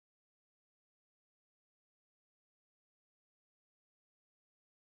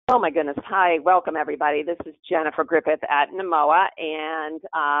Oh my goodness. Hi, welcome everybody. This is Jennifer Griffith at NMOA, and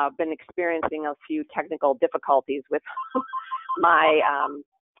I've been experiencing a few technical difficulties with my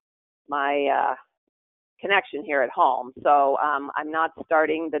connection here at home. So I'm not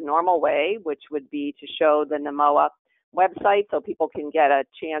starting the normal way, which would be to show the NMOA website so people can get a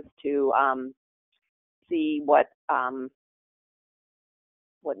chance to see what NMOA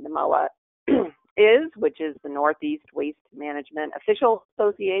is, which is the Northeast Waste Management Official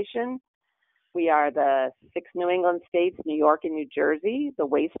Association. We are the 6 New England states, New York and New Jersey, the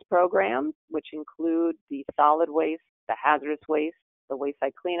waste programs, which include the solid waste, the hazardous waste, the waste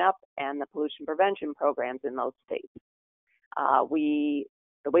site cleanup, and the pollution prevention programs in those states. The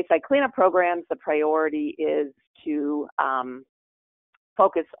waste site cleanup programs, the priority is to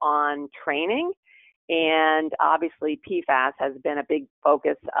focus on training, and obviously PFAS has been a big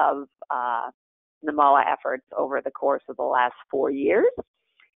focus of NMOA efforts over the course of the last 4 years.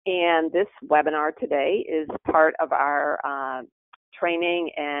 And this webinar today is part of our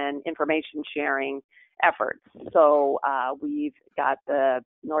training and information sharing efforts. So we've got the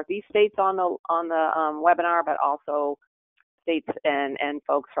Northeast states on the webinar, but also states and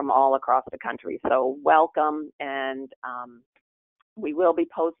folks from all across the country. So welcome, and we will be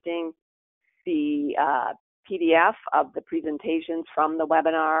posting the PDF of the presentations from the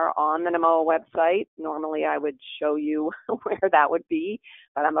webinar on the NMOA website. Normally I would show you where that would be,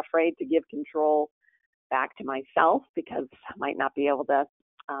 but I'm afraid to give control back to myself because I might not be able to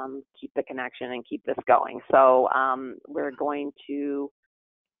keep the connection and keep this going. So we're going to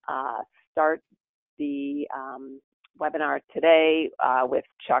start the webinar today with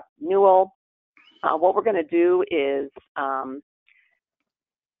Chuck Newell. What we're going to do is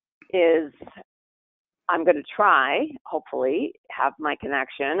I'm going to try, hopefully, have my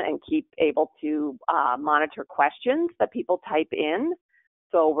connection and keep able to monitor questions that people type in.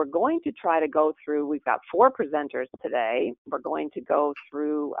 So we're going to try to go through, we've got 4 presenters today. We're going to go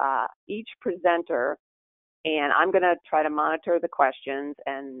through each presenter, and I'm going to try to monitor the questions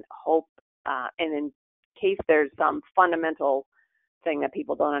and hope, and in case there's some fundamental thing that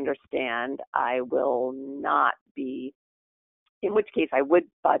people don't understand, I will not be, in which case I would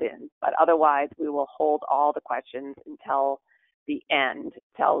butt in, but otherwise we will hold all the questions until the end,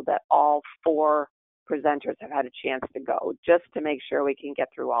 till that all 4 presenters have had a chance to go, just to make sure we can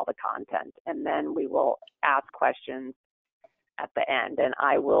get through all the content. And then we will ask questions at the end, and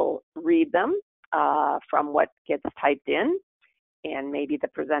I will read them from what gets typed in, and maybe the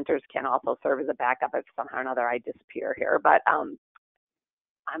presenters can also serve as a backup if somehow or another I disappear here. But I'm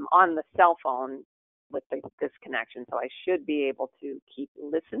on the cell phone with this connection, so I should be able to keep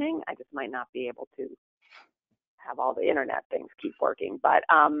listening. I just might not be able to have all the internet things keep working. But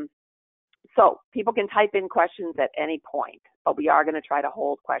so people can type in questions at any point, but we are going to try to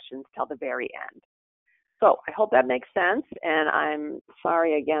hold questions till the very end. So I hope that makes sense, and I'm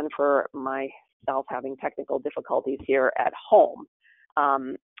sorry again for myself having technical difficulties here at home.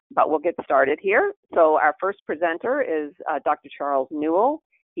 But we'll get started here. So our first presenter is Dr. Charles Newell.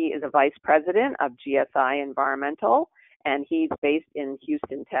 He is a vice president of GSI Environmental, and he's based in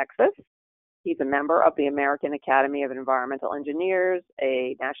Houston, Texas. He's a member of the American Academy of Environmental Engineers,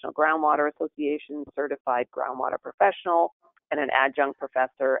 a National Groundwater Association certified groundwater professional, and an adjunct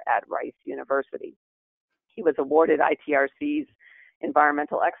professor at Rice University. He was awarded ITRC's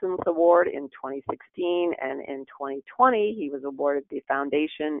Environmental Excellence Award in 2016, and in 2020, he was awarded the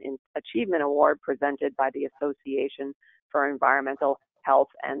Foundation Achievement Award presented by the Association for Environmental Health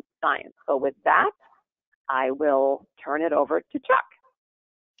and Science. So with that, I will turn it over to Chuck.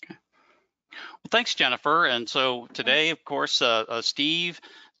 Okay. Well, thanks, Jennifer. And so today, of course, Steve,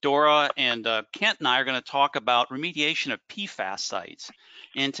 Dora, and Kent and I are going to talk about remediation of PFAS sites.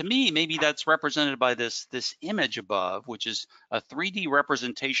 And to me, maybe that's represented by this image above, which is a 3D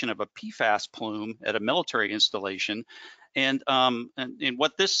representation of a PFAS plume at a military installation. And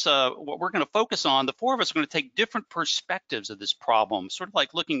what we're going to focus on, the 4 of us are going to take different perspectives of this problem, sort of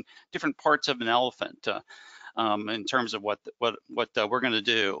like looking different parts of an elephant in terms of what we're going to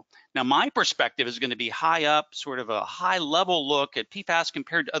do. Now, my perspective is going to be high up, sort of a high level look at PFAS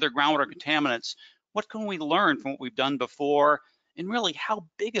compared to other groundwater contaminants. What can we learn from what we've done before? And really, how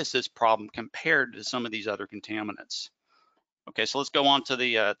big is this problem compared to some of these other contaminants? Okay, so let's go on to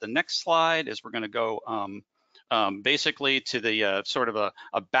the next slide as we're going to go basically to the sort of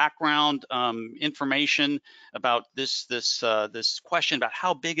a background information about this question about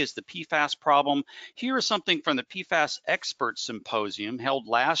how big is the PFAS problem. Here is something from the PFAS Expert Symposium held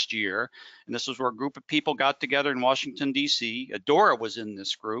last year, and this was where a group of people got together in Washington, D.C. Dora was in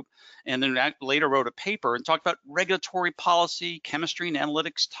this group, and then later wrote a paper and talked about regulatory policy, chemistry and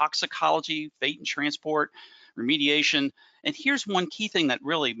analytics, toxicology, fate and transport, remediation. And here's one key thing that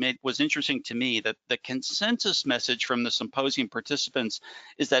really was interesting to me, that the consensus message from the symposium participants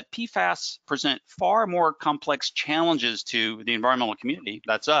is that PFAS present far more complex challenges to the environmental community,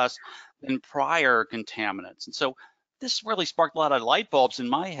 that's us, than prior contaminants. And so this really sparked a lot of light bulbs in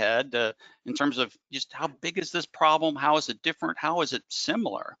my head in terms of just how big is this problem? How is it different? How is it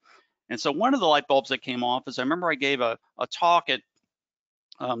similar? And so one of the light bulbs that came off is I remember I gave a talk at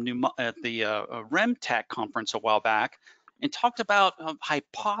the REMTech conference a while back, and talked about a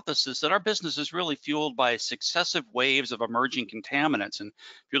hypothesis that our business is really fueled by successive waves of emerging contaminants. And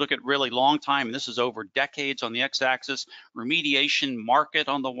if you look at really long time, and this is over decades on the x-axis, remediation market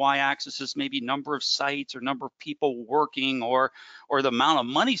on the y-axis is maybe number of sites or number of people working, or the amount of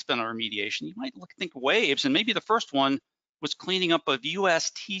money spent on remediation. You might think waves, and maybe the first one was cleaning up of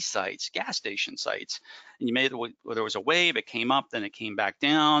UST sites, gas station sites. And there was a wave, it came up, then it came back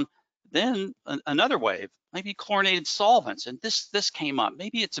down. Then another wave, maybe chlorinated solvents, and this came up.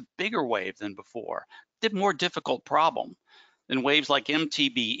 Maybe it's a bigger wave than before, more difficult problem. Then waves like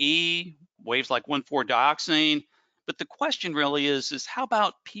MTBE, waves like 1,4-dioxane. But the question really is how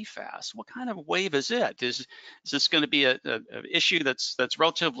about PFAS? What kind of wave is it? Is this going to be an issue that's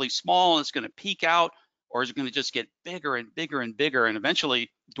relatively small and it's going to peak out, or is it going to just get bigger and bigger and bigger and eventually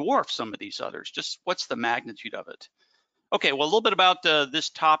dwarf some of these others? Just what's the magnitude of it? Okay, well, a little bit about this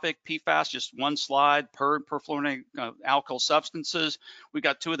topic, PFAS, just one slide, perfluorinated alkyl substances. We've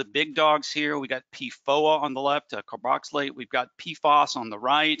got two of the big dogs here. We got PFOA on the left, carboxylate. We've got PFAS on the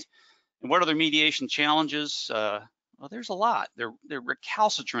right. And what are the remediation challenges? Well, there's a lot. They're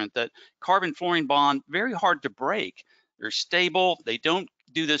recalcitrant, that carbon-fluorine bond, very hard to break. They're stable. They don't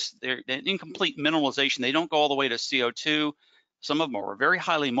do this. They're an incomplete mineralization. They don't go all the way to CO2. Some of them are very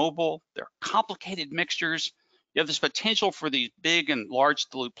highly mobile. They're complicated mixtures. You have this potential for these big and large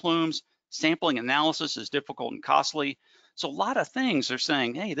dilute plumes. Sampling analysis is difficult and costly. So a lot of things are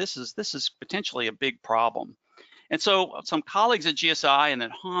saying, hey, this is potentially a big problem. And so some colleagues at GSI and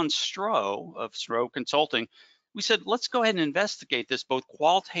at Hans Stroh of Stroh Consulting, we said, let's go ahead and investigate this both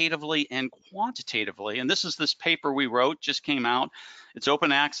qualitatively and quantitatively. And this paper we wrote, just came out. It's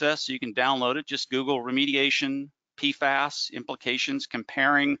open access, so you can download it. Just Google remediation, PFAS, implications,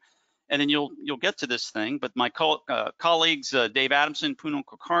 comparing, and then you'll get to this thing. But my colleagues, Dave Adamson, Poonam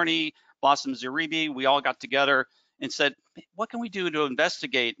Kulkarni, Blossom Zeribi, we all got together and said, what can we do to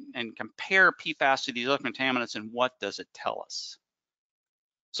investigate and compare PFAS to these other contaminants, and what does it tell us?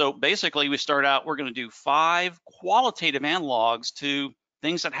 So basically, we start out, we're going to do 5 qualitative analogs to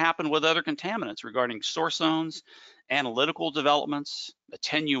things that happen with other contaminants regarding source zones, analytical developments,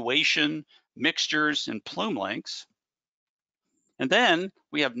 attenuation, mixtures, and plume lengths. And then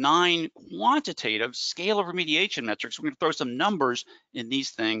we have 9 quantitative scale of remediation metrics. We're going to throw some numbers in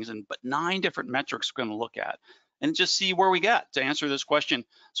these things, but 9 different metrics we're going to look at and just see where we get to answer this question,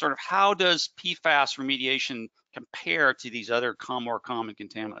 sort of how does PFAS remediation compare to these other more common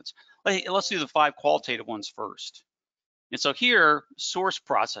contaminants? Let's do the 5 qualitative ones first. And so here, source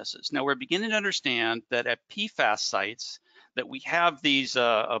processes. Now we're beginning to understand that at PFAS sites that we have these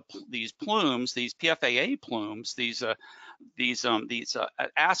plumes, these PFAA plumes, these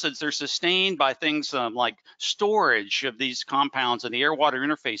acids. They're sustained by things like storage of these compounds and the air-water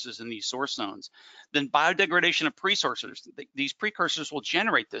interfaces in these source zones. Then biodegradation of precursors. These precursors will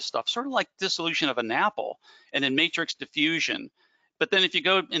generate this stuff, sort of like dissolution of an apple, and then matrix diffusion. But then if you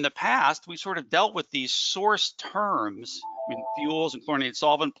go in the past, we sort of dealt with these source terms, fuels and chlorinated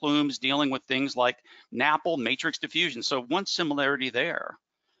solvent plumes, dealing with things like NAPL, matrix diffusion. So one similarity there.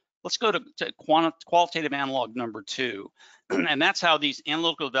 Let's go to qualitative analog number 2. And that's how these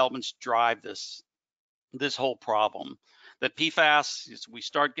analytical developments drive this whole problem. That PFAS, as we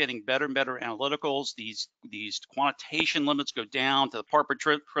start getting better and better analyticals, these quantitation limits go down to the part per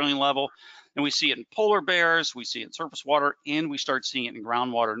trillion level, and we see it in polar bears, we see it in surface water, and we start seeing it in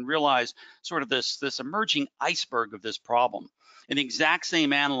groundwater, and realize sort of this emerging iceberg of this problem. And the exact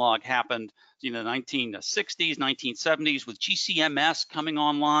same analog happened in the 1960s, 1970s with GCMS coming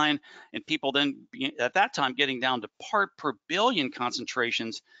online, and people then at that time getting down to part per billion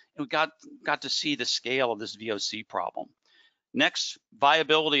concentrations, and we got to see the scale of this VOC problem. Next,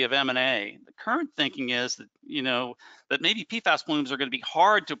 viability of M&A. The current thinking is that, that maybe PFAS plumes are going to be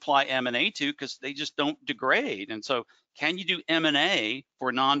hard to apply M&A to because they just don't degrade. And so can you do M&A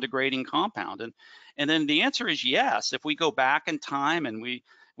for non-degrading compound? And then the answer is yes. If we go back in time and we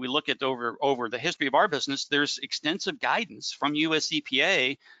look at over the history of our business, there's extensive guidance from US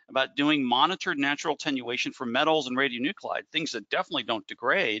EPA about doing monitored natural attenuation for metals and radionuclide, things that definitely don't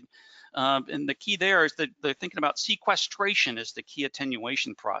degrade. And the key there is that they're thinking about sequestration as the key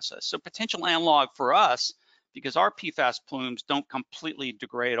attenuation process. So potential analog for us, because our PFAS plumes don't completely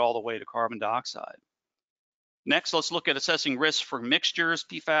degrade all the way to carbon dioxide. Next, let's look at assessing risk for mixtures.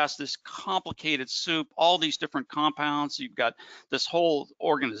 PFAS, this complicated soup, all these different compounds. You've got this whole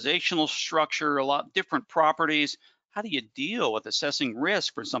organizational structure, a lot of different properties. How do you deal with assessing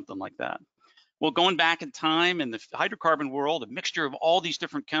risk for something like that? Well, going back in time in the hydrocarbon world, a mixture of all these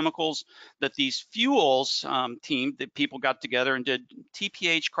different chemicals that these fuels team that people got together and did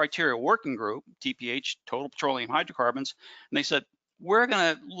TPH criteria working group, TPH, total petroleum hydrocarbons, and they said, we're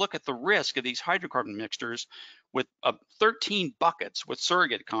going to look at the risk of these hydrocarbon mixtures with 13 buckets with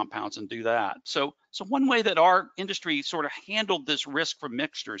surrogate compounds and do that. So one way that our industry sort of handled this risk for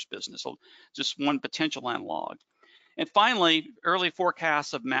mixtures business, so just one potential analog. And finally, early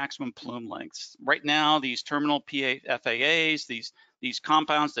forecasts of maximum plume lengths. Right now, these terminal PFAS, these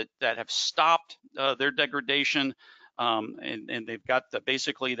compounds that have stopped their degradation, and they've got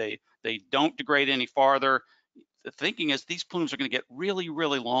basically they don't degrade any farther. The thinking is these plumes are going to get really,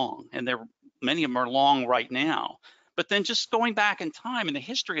 really long, and many of them are long right now. But then just going back in time in the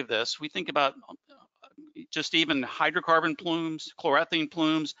history of this, we think about just even hydrocarbon plumes, chlorethane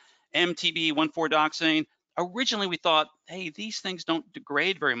plumes, MTB 1,4-dioxane. Originally, we thought, hey, these things don't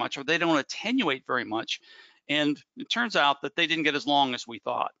degrade very much, or they don't attenuate very much. And it turns out that they didn't get as long as we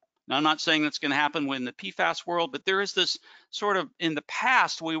thought. Now, I'm not saying that's going to happen in the PFAS world, but there is this sort of, in the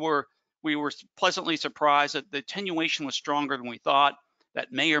past, we were pleasantly surprised that the attenuation was stronger than we thought.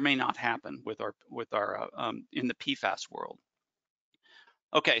 That may or may not happen with our in the PFAS world.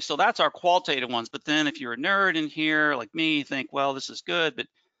 Okay, so that's our qualitative ones. But then if you're a nerd in here like me, you think, well, this is good, but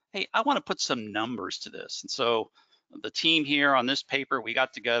hey, I want to put some numbers to this. And so the team here on this paper, we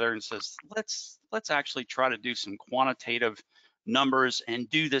got together and says, let's actually try to do some quantitative numbers and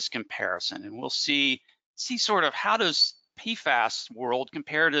do this comparison. And we'll see sort of how does PFAS world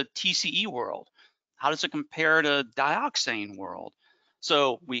compare to TCE world? How does it compare to dioxane world?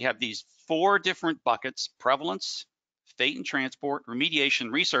 So we have these 4 different buckets: prevalence, fate and transport,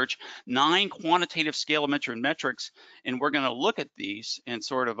 remediation, research, 9 quantitative scaleometric metrics, and we're going to look at these and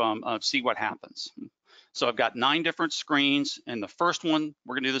sort of see what happens. So I've got 9 different screens, and the first one,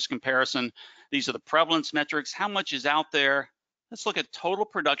 we're going to do this comparison. These are the prevalence metrics. How much is out there? Let's look at total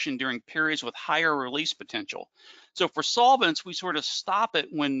production during periods with higher release potential. So for solvents, we sort of stop it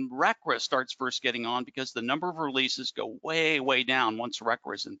when RCRA starts first getting on because the number of releases go way, way down once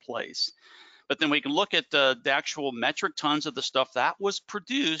RCRA is in place. But then we can look at the actual metric tons of the stuff that was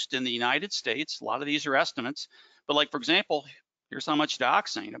produced in the United States. A lot of these are estimates, but like, for example, here's how much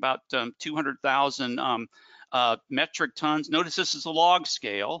dioxane, about 200,000 metric tons. Notice this is a log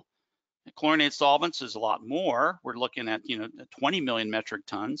scale. Chlorinated solvents is a lot more. We're looking at 20 million metric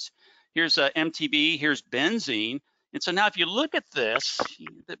tons. Here's MTB, here's benzene. And so now if you look at this,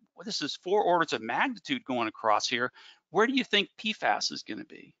 this is 4 orders of magnitude going across here. Where do you think PFAS is going to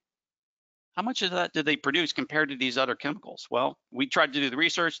be? How much of that did they produce compared to these other chemicals? Well, we tried to do the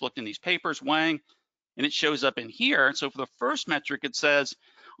research, looked in these papers, Wang, and it shows up in here. So for the first metric, it says,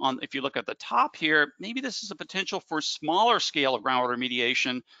 if you look at the top here, maybe this is a potential for smaller scale of groundwater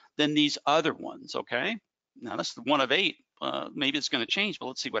remediation than these other ones, okay? Now that's the 1 of 8. Maybe it's going to change, but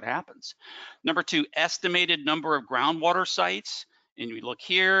let's see what happens. Number 2, estimated number of groundwater sites. And we look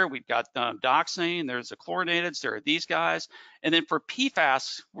here, we've got dioxane, there's the chlorinateds, there are these guys. And then for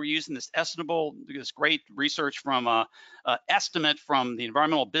PFAS, we're using this great research from estimate from the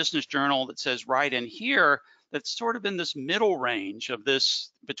Environmental Business Journal that says right in here, that's sort of in this middle range of this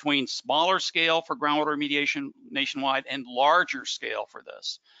between smaller scale for groundwater remediation nationwide and larger scale for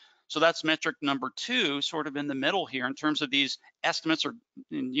this. So that's metric number 2, sort of in the middle here in terms of these estimates or,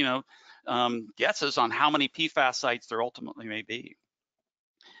 guesses on how many PFAS sites there ultimately may be.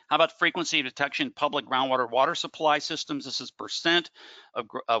 How about frequency of detection public groundwater water supply systems? This is percent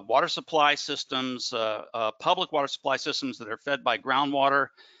of water supply systems, public water supply systems that are fed by groundwater.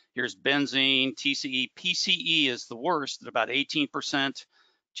 Here's benzene, TCE, PCE is the worst at about 18%.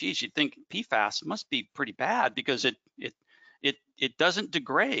 Geez, you'd think PFAS must be pretty bad because it doesn't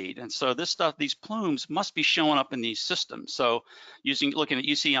degrade. And so this stuff, these plumes must be showing up in these systems. So looking at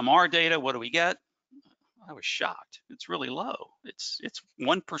UCMR data, what do we get? I was shocked. It's really low. It's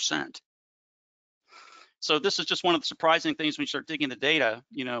 1%. So this is just one of the surprising things when you start digging the data,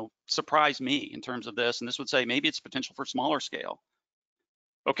 surprised me in terms of this. And this would say maybe it's potential for smaller scale.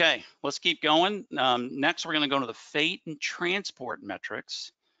 Okay, let's keep going. Next, we're going to go to the fate and transport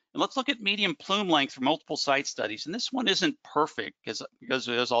metrics. And let's look at median plume length for multiple site studies. And this one isn't perfect because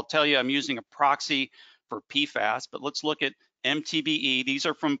as I'll tell you, I'm using a proxy for PFAS, but let's look at MTBE. These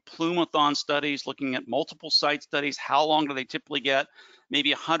are from plumathon studies, looking at multiple site studies. How long do they typically get?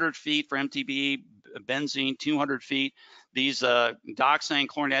 Maybe 100 feet for MTBE, benzene, 200 feet. These dioxane,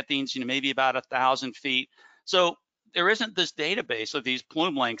 chlorinathenes, maybe about 1,000 feet. So there isn't this database of these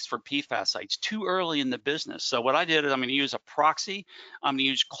plume lengths for PFAS sites too early in the business. So what I did is I'm going to use a proxy. I'm going to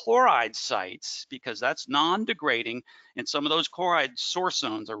use chloride sites because that's non-degrading, and some of those chloride source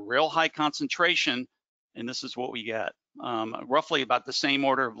zones are real high concentration, and this is what we get, roughly about the same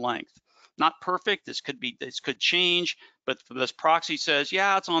order of length. Not perfect. This could change, but this proxy says,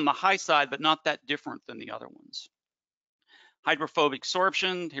 yeah, it's on the high side, but not that different than the other ones. Hydrophobic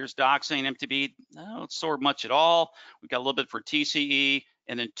sorption, here's dioxane, MTBE, don't sorb much at all. We've got a little bit for TCE,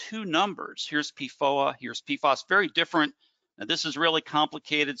 and then two numbers. Here's PFOA, here's PFAS, very different. Now, this is really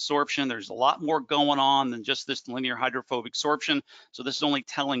complicated sorption. There's a lot more going on than just this linear hydrophobic sorption. So this is only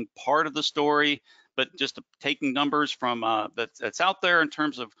telling part of the story, but just taking numbers from that's out there in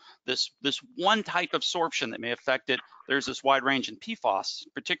terms of this one type of sorption that may affect it. There's this wide range in PFAS,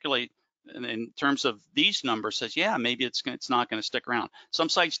 particularly in terms of these numbers, says, yeah, maybe it's not going to stick around. Some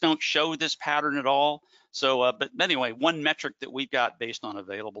sites don't show this pattern at all. So, but anyway, one metric that we've got based on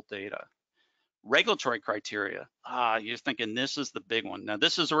available data. Regulatory criteria. You're thinking this is the big one. Now,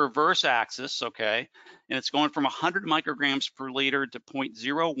 this is a reverse axis, okay? And it's going from 100 micrograms per liter to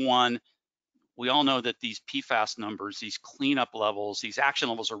 0.01. We all know that these PFAS numbers, these cleanup levels, these action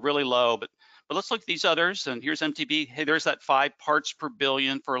levels are really low, but let's look at these others. And here's MTB. Hey, there's that 5 parts per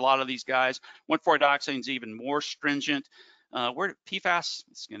billion for a lot of these guys. 1,4-dioxane is even more stringent. Where PFAS,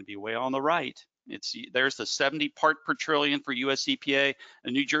 it's going to be way on the right. There's the 70 part per trillion for US EPA,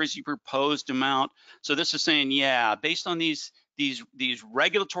 a New Jersey proposed amount. So this is saying, yeah, based on these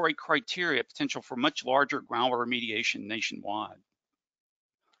regulatory criteria, potential for much larger groundwater remediation nationwide.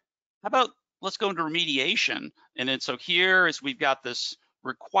 How about let's go into remediation. And then so here is we've got this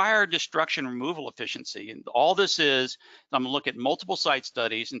required destruction removal efficiency. And all this is, I'm gonna look at multiple site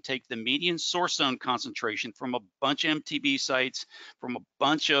studies and take the median source zone concentration from a bunch of MTB sites, from a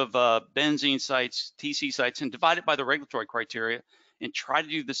bunch of benzene sites, TC sites, and divide it by the regulatory criteria and try to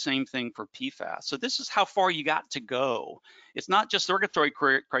do the same thing for PFAS. So this is how far you got to go. It's not just the regulatory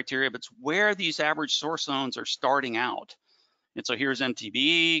criteria, but it's where these average source zones are starting out. And so here's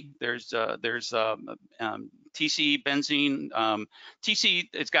MTBE, there's TC benzene. TC,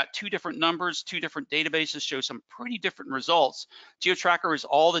 it's got two different numbers, two different databases, show some pretty different results. GeoTracker is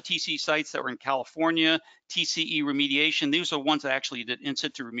all the TC sites that were in California. TCE remediation, these are ones that actually did in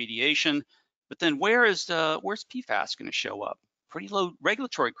situ remediation. But then where's PFAS going to show up? Pretty low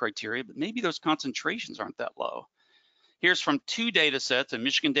regulatory criteria, but maybe those concentrations aren't that low. Here's from two data sets, a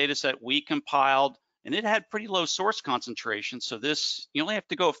Michigan data set we compiled, and it had pretty low source concentration. So this, you only have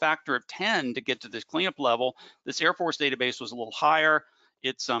to go a factor of 10 to get to this cleanup level. This Air Force database was a little higher.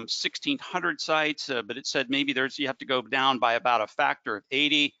 It's 1,600 sites, but it said maybe you have to go down by about a factor of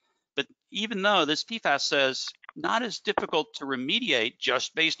 80. But even though this PFAS says not as difficult to remediate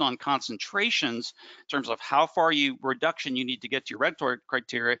just based on concentrations in terms of how far reduction you need to get to your regulatory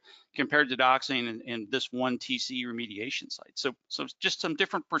criteria compared to dioxane and this one TC remediation site. So just some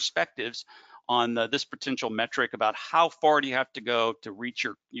different perspectives on this potential metric about how far do you have to go to reach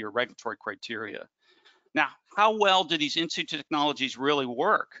your regulatory criteria. Now, how well do these in situ technologies really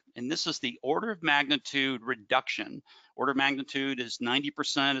work? And this is the order of magnitude reduction. Order of magnitude is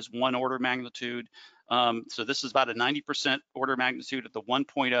 90% is one order of magnitude. So this is about a 90% order of magnitude at the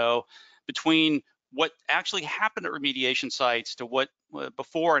 1.0 between what actually happened at remediation sites to what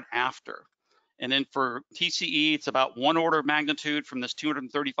before and after. And then for TCE, it's about one order of magnitude from this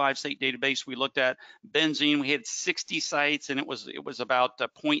 235 state database we looked at. Benzene, we had 60 sites, and it was about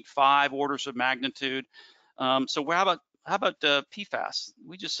 0.5 orders of magnitude. So how about PFAS?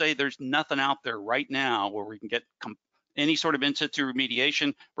 We just say there's nothing out there right now where we can get any sort of in situ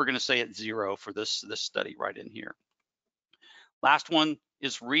remediation. We're going to say it's 0 for this study right in here. Last one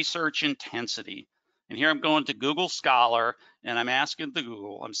is research intensity. And here I'm going to Google Scholar, and I'm asking the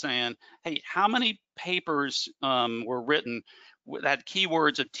Google, I'm saying, hey, how many papers were written that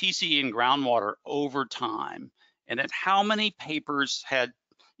keywords of TCE and groundwater over time? And then how many papers had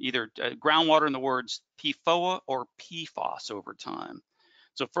either groundwater in the words PFOA or PFAS over time?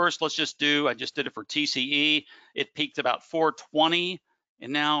 So first, let's just do, I just did it for TCE. It peaked about 420.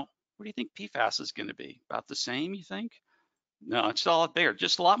 And now, what do you think PFAS is going to be? About the same, you think? No, it's all there.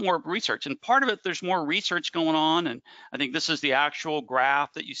 Just a lot more research. And part of it, there's more research going on. And I think this is the actual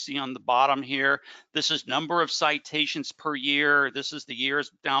graph that you see on the bottom here. This is number of citations per year. This is the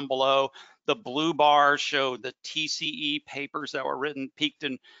years down below. The blue bars show the TCE papers that were written, peaked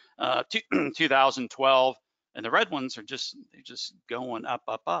in 2012. And the red ones are just, they're just going up,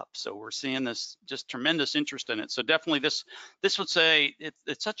 up, up. So we're seeing this just tremendous interest in it. So definitely this would say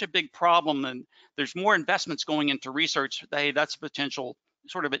it's such a big problem, and there's more investments going into research. Hey, that's a potential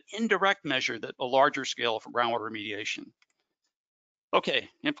sort of an indirect measure that a larger scale for groundwater remediation. Okay,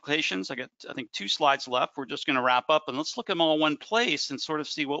 implications. I think 2 slides left. We're just going to wrap up, and let's look at them all in one place and sort of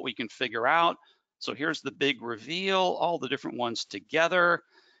see what we can figure out. So here's the big reveal, all the different ones together.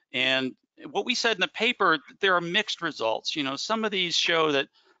 And what we said in the paper, there are mixed results. You know, some of these show that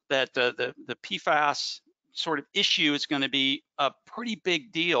the PFAS sort of issue is going to be a pretty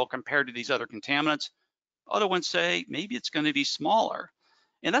big deal compared to these other contaminants. Other ones say maybe it's going to be smaller.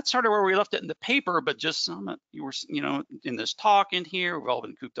 And that's sort of where we left it in the paper, but just you were, you know, in this talk in here, we've all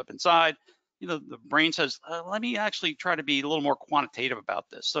been cooped up inside. You know, the brain says, let me actually try to be a little more quantitative about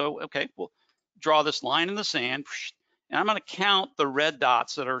this. So, okay, we'll draw this line in the sand, and I'm going to count the red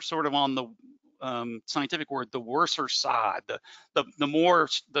dots that are sort of on the scientific word, the worser side, the more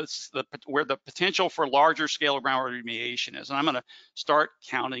where the potential for larger scale groundwater remediation is. And I'm going to start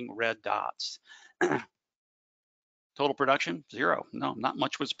counting red dots. Total production, 0. No, not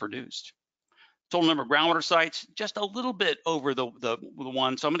much was produced. Total number of groundwater sites, just a little bit over the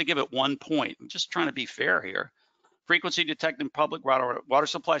 1. So I'm going to give it 1 point. I'm just trying to be fair here. Frequency detected in public water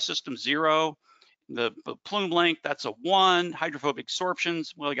supply system, 0. The plume length, that's a 1. Hydrophobic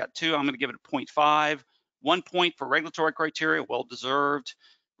absorptions, well, I got 2. I'm going to give it a 0.5. 1 point for regulatory criteria, well deserved.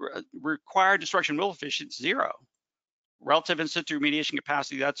 Required destruction will efficiency, 0. Relative in situ remediation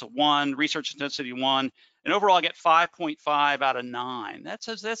capacity, that's a 1. Research intensity, 1. And overall, I get 5.5 out of 9. That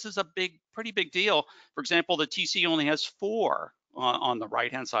says this is a pretty big deal. For example, the TC only has 4 on the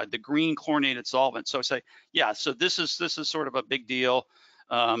right-hand side, the green chlorinated solvent. So I say, yeah, so this is sort of a big deal.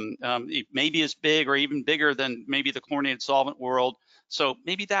 It maybe as big or even bigger than maybe the chlorinated solvent world. So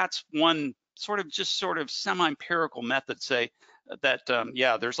maybe that's one sort of semi-empirical method, say, that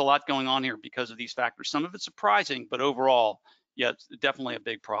yeah, there's a lot going on here because of these factors. Some of it's surprising, but overall, yeah, it's definitely a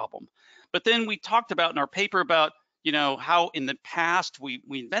big problem. But then we talked about in our paper about, you know, how in the past we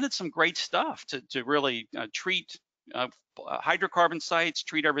invented some great stuff to really treat hydrocarbon sites,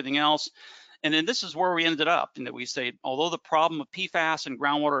 treat everything else. And then this is where we ended up, in that we say, although the problem of PFAS and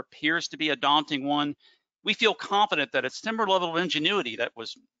groundwater appears to be a daunting one, we feel confident that a similar level of ingenuity that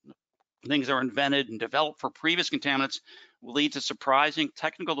was things that are invented and developed for previous contaminants will lead to surprising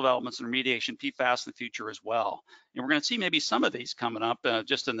technical developments in remediation PFAS in the future as well. And we're going to see maybe some of these coming up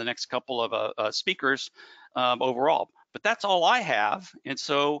just in the next couple of speakers overall. But that's all I have. And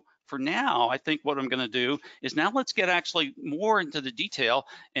so for now, I think what I'm going to do is now let's get actually more into the detail.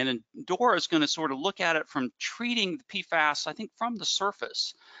 And then Dora is going to sort of look at it from treating the PFAS, I think, from the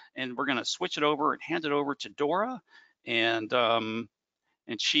surface. And we're going to switch it over and hand it over to Dora. And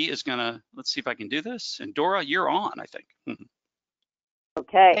she is gonna, let's see if I can do this. And Dora, you're on, I think.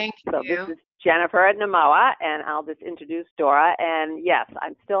 Okay, Thank so you. this is Jennifer at Namoa, and I'll just introduce Dora. And yes,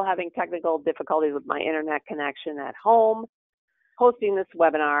 I'm still having technical difficulties with my internet connection at home, hosting this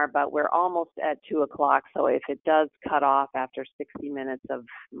webinar, but we're almost at 2 o'clock. So if it does cut off after 60 minutes of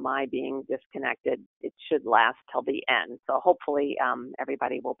my being disconnected, it should last till the end. So hopefully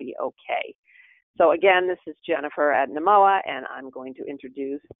everybody will be okay. So again, this is Jennifer at Namoa, and I'm going to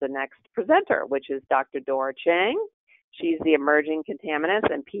introduce the next presenter, which is Dr. Dora Chang. She's the Emerging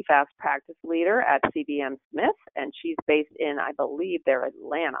Contaminants and PFAS Practice Leader at CBM Smith, and she's based in, I believe, their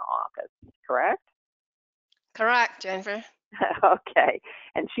Atlanta office, correct? Correct, Jennifer. Okay,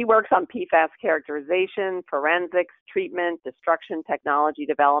 and she works on PFAS characterization, forensics, treatment, destruction technology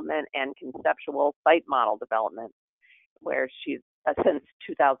development, and conceptual site model development, where she's since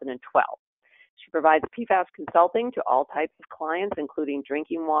 2012. She provides PFAS consulting to all types of clients, including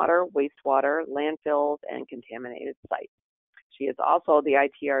drinking water, wastewater, landfills, and contaminated sites. She is also the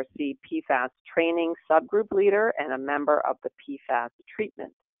ITRC PFAS training subgroup leader and a member of the PFAS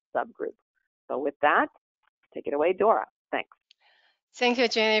treatment subgroup. So with that, take it away, Dora. Thanks. Thank you,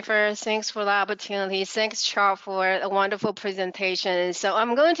 Jennifer. Thanks for the opportunity. Thanks, Charles, for a wonderful presentation. So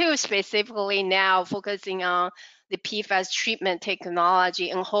I'm going to specifically now focusing on the PFAS treatment technology,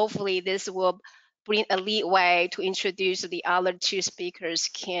 and hopefully this will bring a leadway to introduce the other 2 speakers,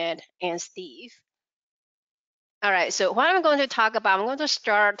 Ken and Steve. All right, so what I'm going to talk about, I'm going to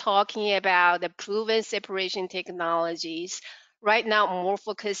start talking about the proven separation technologies. Right now, more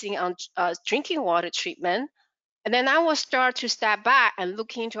focusing on drinking water treatment. And then I will start to step back and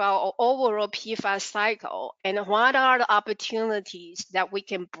look into our overall PFAS cycle and what are the opportunities that we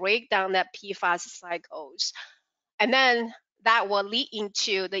can break down that PFAS cycles. And then that will lead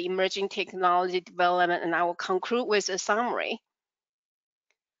into the emerging technology development, and I will conclude with a summary.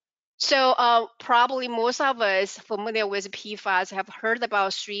 So probably most of us familiar with PFAS have heard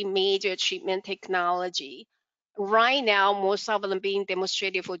about three major treatment technology. Right now, most of them being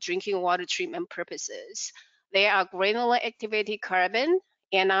demonstrated for drinking water treatment purposes. They are granular activated carbon,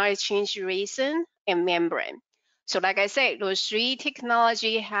 anion exchange resin, and membrane. So like I said, those three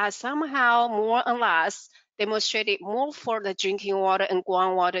technology has somehow more or less demonstrated more for the drinking water and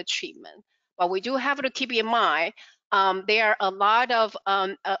groundwater treatment. But we do have to keep in mind there are a lot of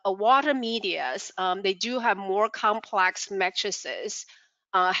water medias. They do have more complex matrices,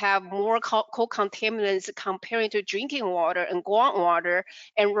 have more co-contaminants comparing to drinking water and groundwater.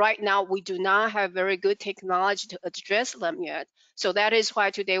 And right now, we do not have very good technology to address them yet. So that is why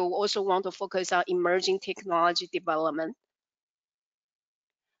today we also want to focus on emerging technology development.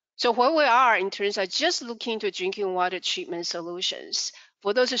 So where we are in terms of just looking to drinking water treatment solutions,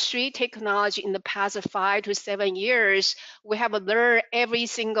 for those three technology in the past 5 to 7 years, we have learned every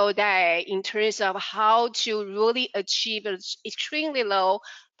single day in terms of how to really achieve an extremely low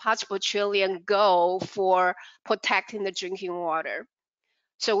parts per trillion goal for protecting the drinking water.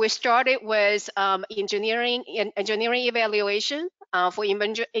 So we started with engineering evaluation. For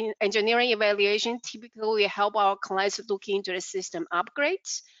engineering evaluation, typically we help our clients look into the system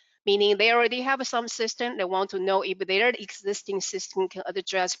upgrades, meaning they already have some system. They want to know if their existing system can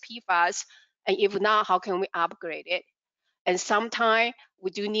address PFAS, and if not, how can we upgrade it? And sometimes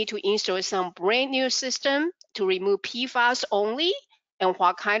we do need to install some brand new system to remove PFAS only, and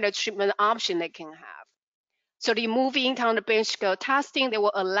what kind of treatment option they can have. So the moving kind of bench scale testing, they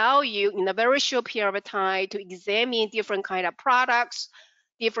will allow you in a very short period of time to examine different kind of products,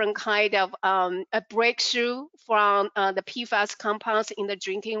 different kind of a breakthrough from the PFAS compounds in the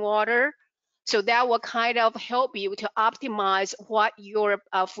drinking water. So that will kind of help you to optimize what your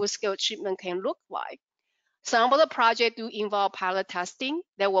full-scale treatment can look like. Some of the projects do involve pilot testing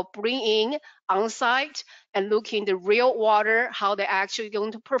that will bring in on-site and look into real water, how they're actually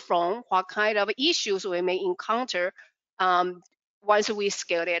going to perform, what kind of issues we may encounter once we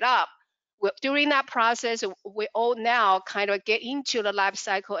scale it up. During that process, we all now kind of get into the life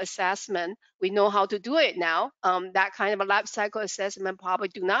cycle assessment. We know how to do it now. That kind of a life cycle assessment probably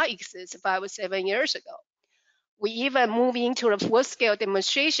do not exist 5 or 7 years ago. We even move into the full-scale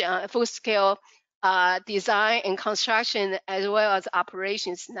demonstration, full-scale design and construction, as well as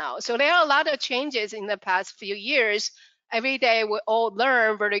operations now. So there are a lot of changes in the past few years. Every day we all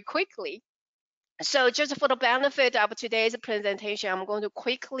learn very quickly. So just for the benefit of today's presentation, I'm going to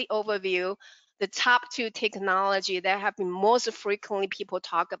quickly overview the top 2 technology that have been most frequently people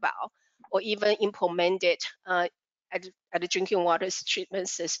talk about or even implemented at the drinking water treatment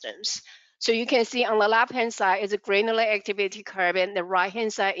systems. So you can see on the left-hand side is a granular activated carbon. The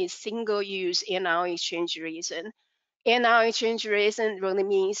right-hand side is single-use anion exchange resin. Anion exchange resin really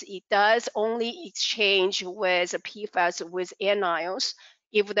means it does only exchange with PFAS with anions.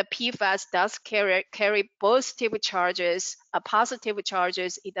 If the PFAS does carry positive charges,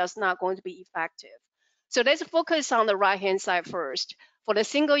 it does not going to be effective. So let's focus on the right-hand side first. For the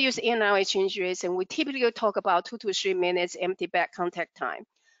single-use anion exchange resin, we typically talk about 2 to 3 minutes empty bed contact time.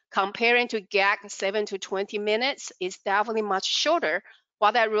 Comparing to GAC 7 to 20 minutes, it's definitely much shorter.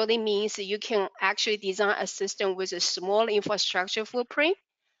 What that really means, you can actually design a system with a small infrastructure footprint.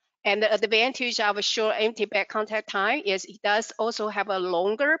 And the advantage of a short empty bed contact time is it does also have a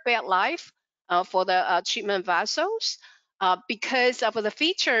longer bed life for the treatment vessels. Because of the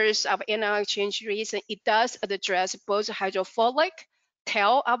features of anion exchange resin, it does address both hydrophilic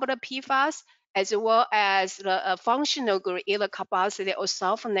tail of the PFAS as well as the functional gorilla capacity or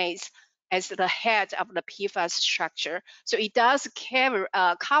sulfonates as the head of the PFAS structure. So it does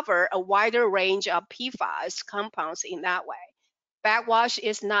cover a wider range of PFAS compounds in that way. Backwash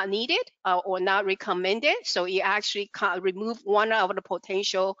is not needed or not recommended, so it actually can remove one of the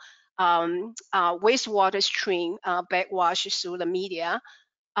potential wastewater stream backwash through the media.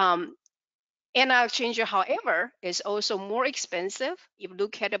 Anion exchanger, however, is also more expensive if you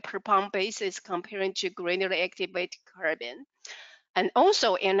look at a per pound basis comparing to granular activated carbon. And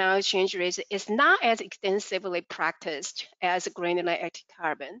also, anion exchange resin is not as extensively practiced as granular active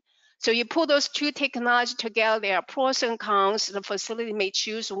carbon. So you put those 2 technologies together, there are pros and cons. The facility may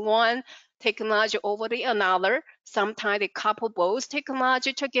choose one technology over the another. Sometimes they couple both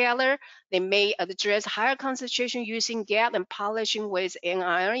technology together. They may address higher concentration using gap and polishing with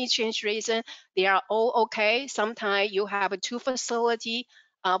anion exchange resin. They are all okay. Sometimes you have two facility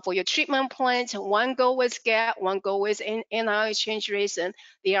for your treatment plant. One go with gap, one go with anion exchange resin.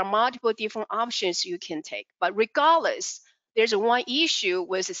 There are multiple different options you can take. But regardless, there's one issue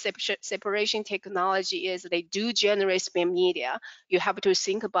with separation technology is they do generate spin media. You have to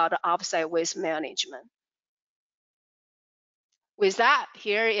think about the offsite waste management. With that,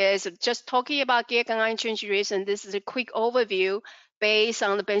 here is just talking about gap anion exchange resin. This is a quick overview based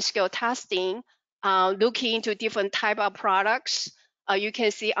on the bench scale testing, looking into different type of products. You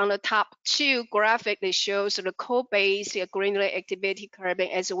can see on the top two graphic that shows the coal-based granular activated carbon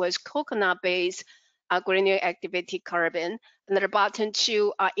as well as coconut-based granular activated carbon. And the bottom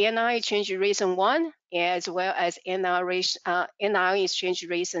two are anion exchange resin 1 as well as anion exchange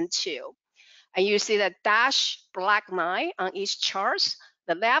resin 2. And you see the dash black line on each chart.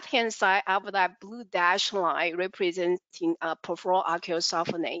 The left-hand side of that blue dash line representing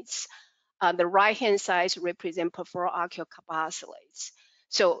perfluoroalkyl the right-hand side represent perfluoroalkyl carboxylates.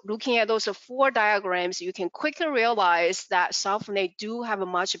 So looking at those four diagrams, you can quickly realize that sulfonate do have a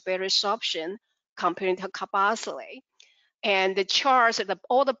much better absorption compared to carboxylate. And the charts,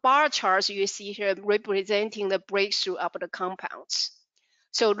 all the bar charts you see here representing the breakthrough of the compounds.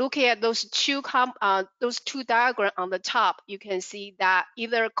 So looking at those two diagrams on the top, you can see that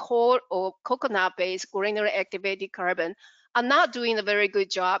either coal or coconut-based granular activated carbon are not doing a very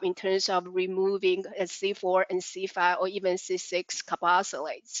good job in terms of removing C4 and C5 or even C6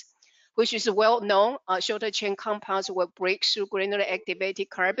 carboxylates, which is well known. Shorter chain compounds will break through granular activated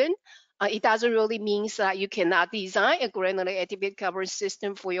carbon. It doesn't really mean that you cannot design a granular activated carbon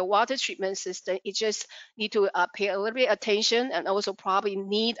system for your water treatment system. It just need to pay a little bit attention and also probably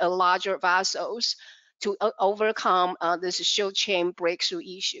need a larger vessels to overcome this short chain breakthrough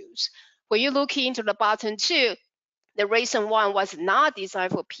issues. When you look into the bottom two, the reason one was not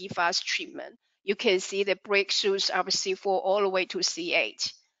designed for PFAS treatment. You can see the breakthroughs of C4 all the way to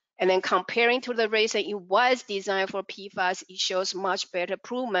C8. And then comparing to the reason it was designed for PFAS, it shows much better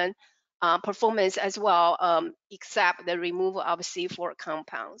performance as well, except the removal of C4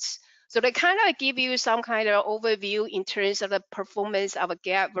 compounds. So they kind of give you some kind of overview in terms of the performance of a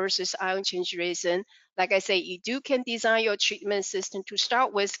gap versus ion change resin. Like I say, you can design your treatment system to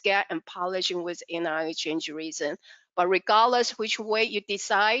start with gap and polishing with anion change resin. But regardless which way you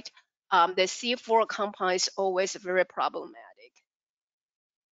decide, the C4 compound is always very problematic.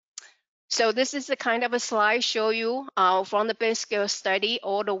 So this is the kind of a slide show you from the bench scale study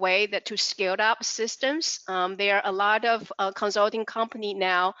all the way to scaled up systems. There are a lot of consulting company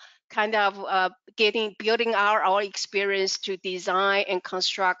now kind of building our experience to design and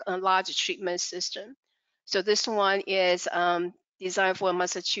construct a large treatment system. So this one is designed for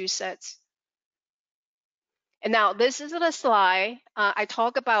Massachusetts. And now this is the slide. I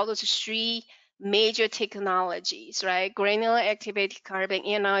talk about those three major technologies, right? Granular activated carbon,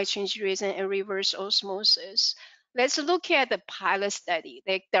 anion exchange resin, and reverse osmosis. Let's look at the pilot study.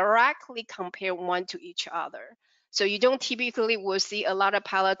 They directly compare one to each other. So you don't typically will see a lot of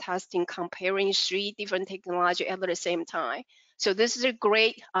pilot testing comparing three different technology at the same time. So this is a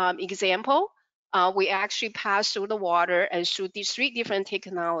great example. We actually passed through the water and through these three different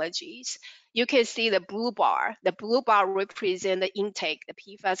technologies. You can see the blue bar. The blue bar represents the intake, the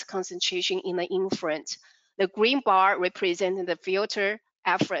PFAS concentration in the influent. The green bar represents the filter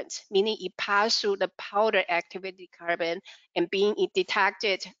effluent, meaning it passed through the powder activated carbon and being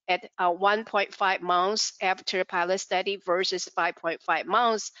detected at 1.5 months after pilot study versus 5.5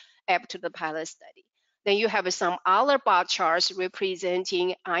 months after the pilot study. Then you have some other bar charts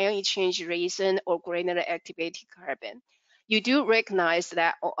representing ion exchange resin or granular activated carbon. You do recognize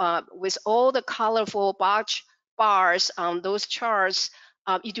that with all the colorful bars on those charts,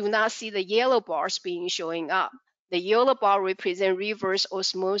 you do not see the yellow bars showing up. The yellow bar represents reverse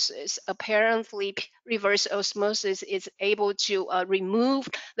osmosis. Apparently, reverse osmosis is able to remove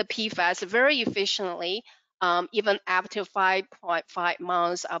the PFAS very efficiently, even after 5.5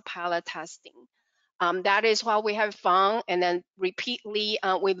 months of pilot testing. That is what we have found, and then repeatedly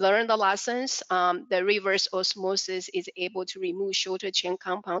we learned the lessons. The reverse osmosis is able to remove shorter chain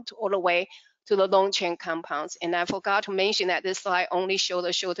compounds all the way to the long chain compounds. And I forgot to mention that this slide only shows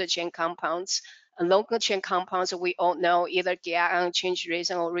the shorter chain compounds. And longer chain compounds, we all know either ion change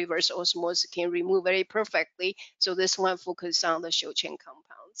resin or reverse osmosis can remove very perfectly. So this one focuses on the short chain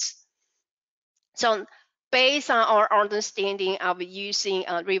compounds. So based on our understanding of using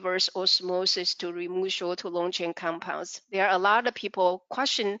reverse osmosis to remove short to long chain compounds, there are a lot of people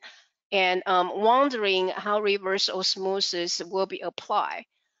question and wondering how reverse osmosis will be applied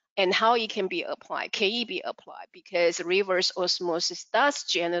and how it can be applied. Can it be applied? Because reverse osmosis does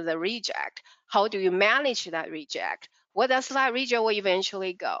generate the reject. How do you manage that reject? Where does that reject will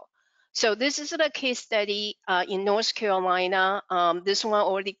eventually go? So this is the case study in North Carolina. This one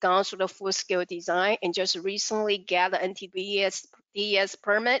already gone through the full-scale design and just recently got the NTDES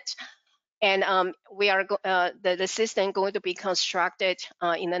permit. And the system going to be constructed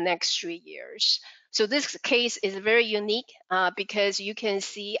in the next 3 years. So this case is very unique because you can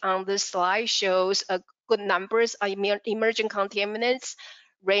see on this slide shows a good numbers of emerging contaminants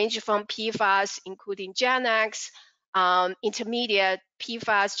range from PFAS, including GenX, intermediate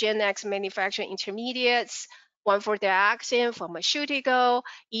PFAS, GenX manufacturing intermediates, 1,4-dioxane, pharmaceutical,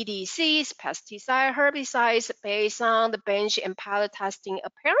 EDCs, pesticide, herbicides. Based on the bench and pilot testing,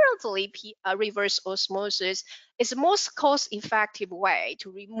 apparently reverse osmosis is the most cost-effective way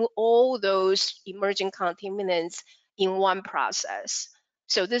to remove all those emerging contaminants in one process.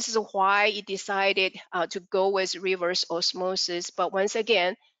 So this is why it decided to go with reverse osmosis. But once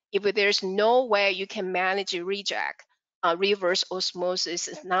again, if there's no way you can manage a reject, reverse osmosis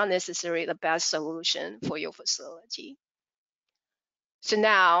is not necessarily the best solution for your facility. So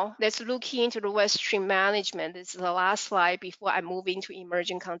now let's look into the waste stream management. This is the last slide before I move into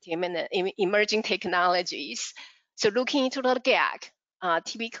emerging technologies. So looking into the GAC,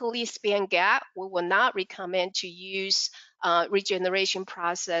 typically spent GAC, we will not recommend to use regeneration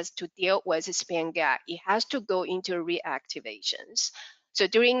process to deal with spent GAC. It has to go into reactivations. So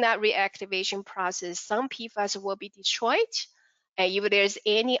during that reactivation process, some PFAS will be destroyed, and if there's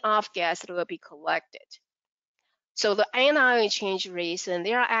any off gas, it will be collected. So the anion change reason,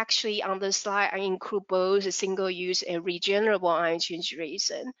 they are actually on the slide. I include both single-use and regenerable ion change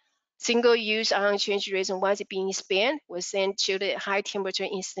reason. Single-use ion change reason, once being spent, was sent to the high-temperature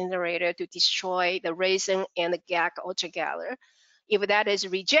incinerator to destroy the resin and the GAC altogether. If that is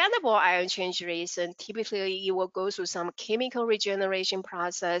regenerable ion change reason, typically it will go through some chemical regeneration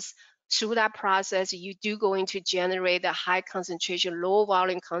process. Through that process, you do going to generate the high concentration, low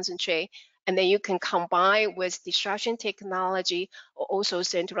volume concentrate, and then you can combine with destruction technology or also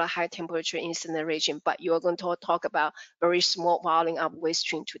send to a high temperature incineration, but you're going to talk about very small volume of waste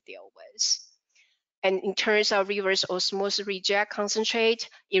stream to deal with. And in terms of reverse osmosis reject concentrate,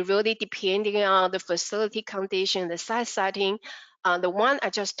 it really depending on the facility condition, the site setting. The one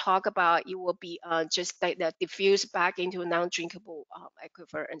I just talked about, it will be just like that diffuse back into non-drinkable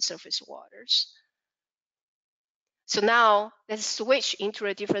aquifer and surface waters. So now let's switch into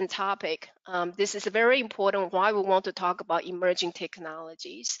a different topic. This is very important why we want to talk about emerging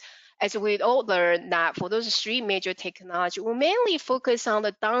technologies. As we all learned that for those 3 major technologies, we mainly focus on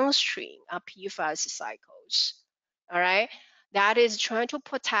the downstream of PFAS cycles, all right? That is trying to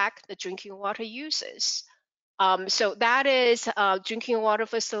protect the drinking water uses. So that is a drinking water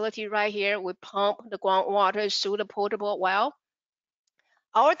facility right here. We pump the groundwater through the potable well.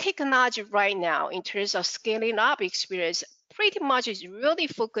 Our technology right now, in terms of scaling up experience, pretty much is really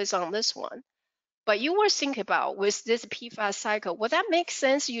focused on this one. But you will think about with this PFAS cycle, would that make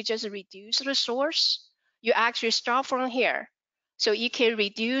sense? You just reduce the source. You actually start from here. So you can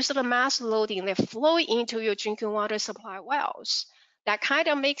reduce the mass loading that flow into your drinking water supply wells. That kind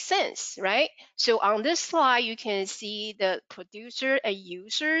of makes sense, right? So on this slide, you can see the producer and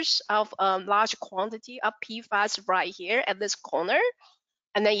users of large quantity of PFAS right here at this corner.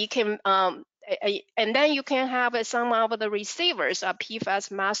 And then you can have some of the receivers of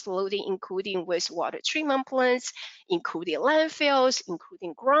PFAS mass loading, including wastewater treatment plants, including landfills,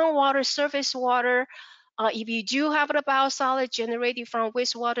 including groundwater, surface water. If you do have the biosolid generated from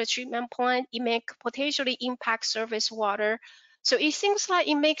wastewater treatment plant, it may potentially impact surface water. So it seems like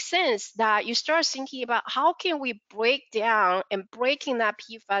it makes sense that you start thinking about how can we break down and breaking that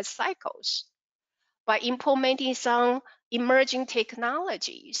PFAS cycles by implementing some emerging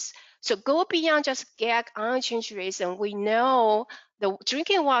technologies. So go beyond just GAC ion change reason. We know the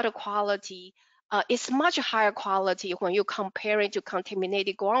drinking water quality is much higher quality when you compare it to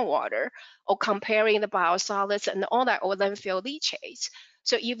contaminated groundwater or comparing the biosolids and all that or landfill leachates.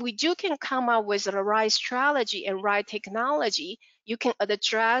 So if we can come up with the right strategy and right technology, you can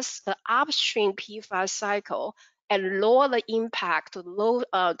address the upstream PFAS cycle and lower the impact to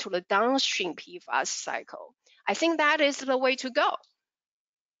the downstream PFAS cycle. I think that is the way to go.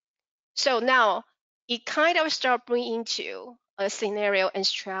 So now it kind of start bringing into a scenario and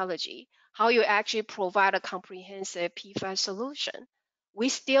strategy, how you actually provide a comprehensive PFAS solution. We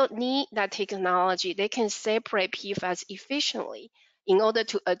still need that technology that can separate PFAS efficiently in order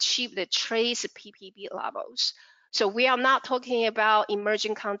to achieve the trace PPB levels. So we are not talking about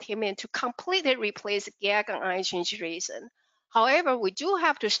emerging contaminant to completely replace gag and ion change resin. However, we do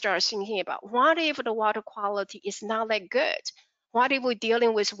have to start thinking about what if the water quality is not that good? What if we're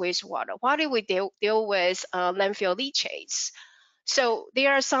dealing with wastewater? What if we deal with landfill leachates? So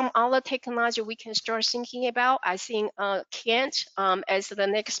there are some other technology we can start thinking about. I think Kent, as the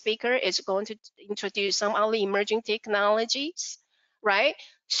next speaker, is going to introduce some other emerging technologies, right?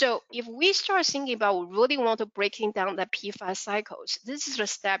 So if we start thinking about we really want to breaking down the PFAS cycles, this is the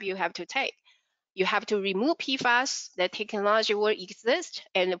step you have to take. You have to remove PFAS. The technology will exist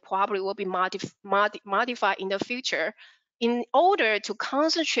and probably will be modified in the future in order to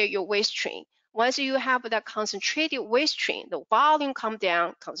concentrate your waste stream. Once you have that concentrated waste stream, the volume come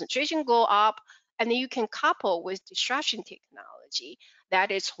down, concentration go up, and then you can couple with destruction technology.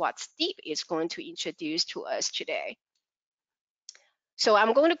 That is what Steve is going to introduce to us today. So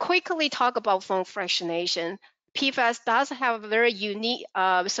I'm going to quickly talk about foam fractionation. PFAS does have very unique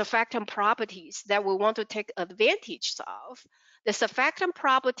surfactant properties that we want to take advantage of. The surfactant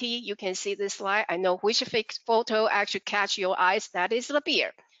property, you can see this slide. I know which photo actually catch your eyes. That is the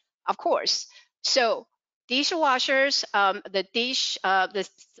beer, of course. So dishwashers,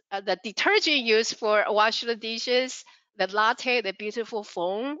 the detergent used for washing the dishes, the latte, the beautiful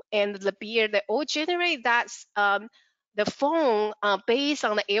foam, and the beer, they all generate that the foam based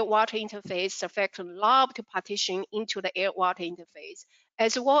on the air-water interface surfactant love to partition into the air-water interface,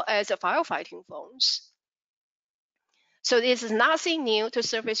 as well as the firefighting foams. So this is nothing new to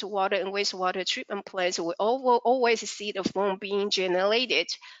surface water and wastewater treatment plants. We always see the foam being generated.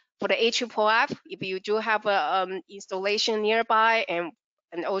 For the AFFF, if you do have a installation nearby and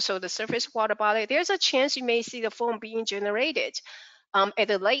also the surface water body, there's a chance you may see the foam being generated at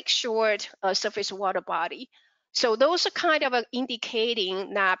the lakeshore surface water body. So those are kind of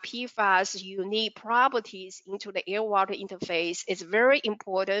indicating that PFAS unique properties into the air-water interface is very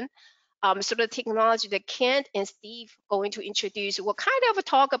important. So the technology that Kent and Steve going to introduce will kind of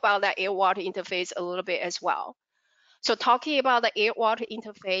talk about that air-water interface a little bit as well. So talking about the air-water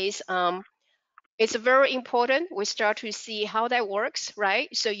interface, it's very important. We start to see how that works, right?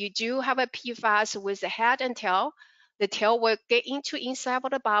 So you do have a PFAS with the head and tail. The tail will get into inside of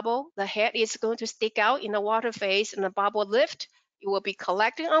the bubble. The head is going to stick out in the water phase and the bubble lift. It will be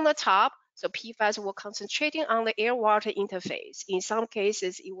collecting on the top. So PFAS will concentrating on the air-water interface. In some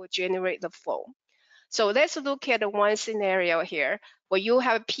cases, it will generate the foam. So let's look at one scenario here where you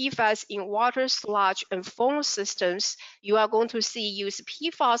have PFAS in water, sludge, and foam systems. You are going to see use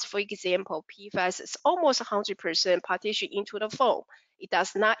PFAS, for example. PFAS is almost 100% partitioned into the foam. It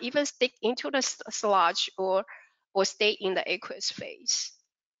does not even stick into the sludge or stay in the aqueous phase.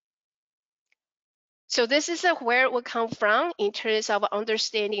 So this is where it will come from in terms of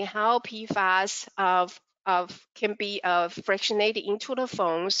understanding how PFAS can be fractionated into the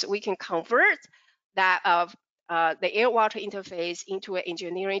foams. We can convert that the air-water interface into an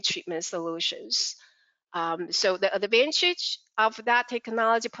engineering treatment solutions. So the advantage of that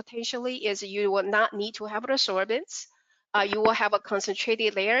technology potentially is you will not need to have the sorbents. You will have a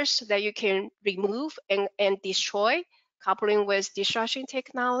concentrated layers that you can remove and destroy, coupling with destruction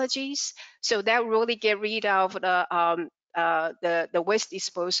technologies. So that really get rid of the waste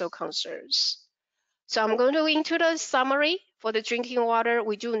disposal concerns. So I'm going to into the summary for the drinking water.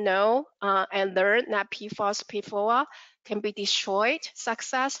 We do know and learn that PFAS, PFOA can be destroyed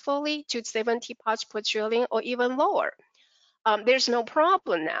successfully to 70 parts per trillion or even lower. There's no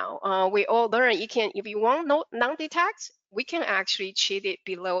problem now. We all learn you can, if you want non-detect, we can actually treat it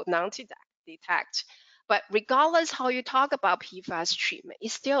below non-detect. But regardless how you talk about PFAS treatment,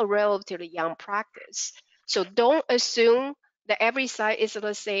 it's still a relatively young practice. So don't assume that every site is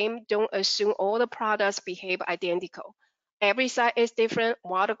the same. Don't assume all the products behave identical. Every site is different.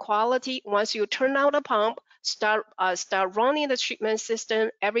 Water quality, once you turn out the pump, start running the treatment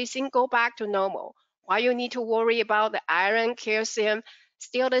system, everything go back to normal. Why you need to worry about the iron, calcium,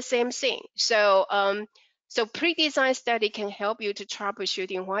 still the same thing. So so pre-design study can help you to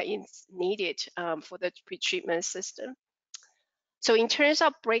troubleshooting what is needed for the pre-treatment system. So in terms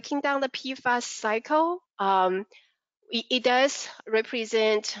of breaking down the PFAS cycle, it does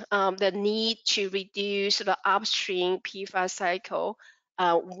represent the need to reduce the upstream PFAS cycle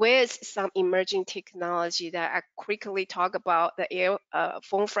with some emerging technology that I quickly talk about the air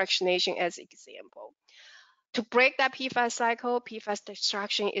foam fractionation as example. To break that PFAS cycle, PFAS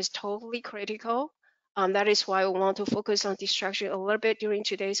destruction is totally critical. That is why we want to focus on destruction a little bit during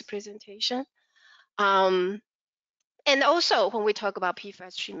today's presentation. And also, when we talk about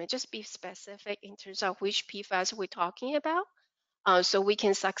PFAS treatment, just be specific in terms of which PFAS we're talking about. so we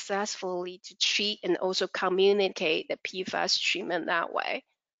can successfully to treat and also communicate the PFAS treatment that way.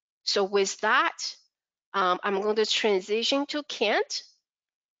 So with that, I'm going to transition to Kent.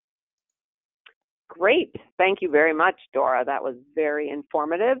 Great. Thank you very much, Dora. That was very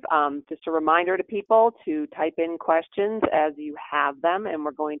informative. Just a reminder to people to type in questions as you have them, and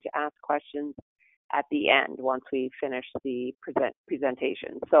we're going to ask questions at the end once we finish the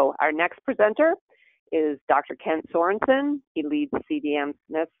presentation. So our next presenter is Dr. Kent Sorensen. He leads CDM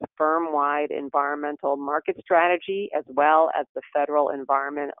Smith's firm-wide environmental market strategy as well as the federal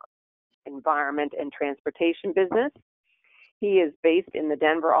environment and transportation business. He is based in the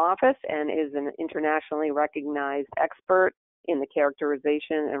Denver office and is an internationally recognized expert in the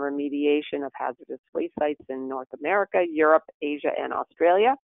characterization and remediation of hazardous waste sites in North America, Europe, Asia, and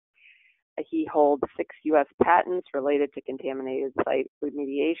Australia. He holds 6 U.S. patents related to contaminated site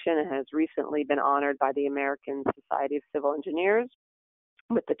remediation and has recently been honored by the American Society of Civil Engineers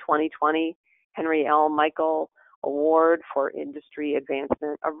with the 2020 Henry L. Michael Award for Industry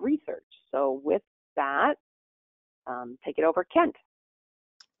Advancement of Research. So with that, take it over, Kent.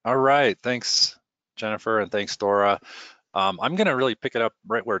 All right, thanks, Jennifer, and thanks, Dora. I'm going to really pick it up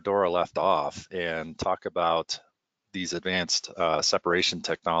right where Dora left off and talk about these advanced separation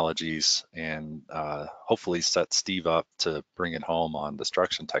technologies and hopefully set Steve up to bring it home on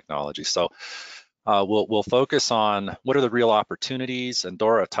destruction technology. So we'll focus on what are the real opportunities, and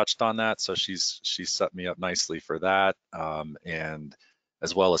Dora touched on that, so she's set me up nicely for that, and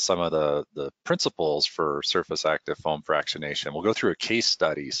as well as some of the principles for surface active foam fractionation. We'll go through a case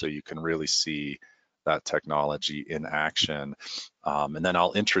study so you can really see that technology in action. And then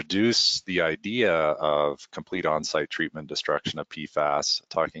I'll introduce the idea of complete on-site treatment destruction of PFAS,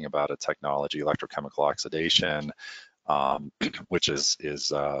 talking about a technology, electrochemical oxidation, which is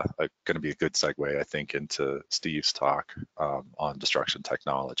going to be a good segue, I think, into Steve's talk on destruction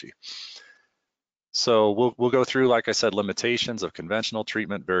technology. So we'll go through, like I said, limitations of conventional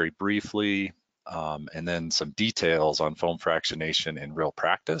treatment very briefly, and then some details on foam fractionation in real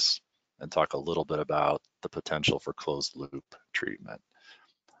practice, and talk a little bit about the potential for closed loop treatment.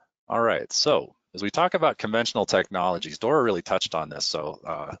 All right, so as we talk about conventional technologies, Dora really touched on this, so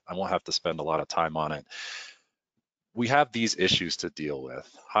I won't have to spend a lot of time on it. We have these issues to deal with: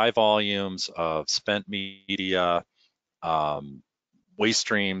 high volumes of spent media, waste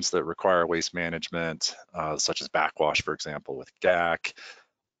streams that require waste management, such as backwash, for example, with GAC.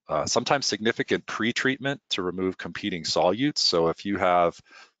 Sometimes significant pre-treatment to remove competing solutes. So if you have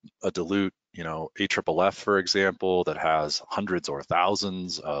a dilute, AFFF, for example, that has hundreds or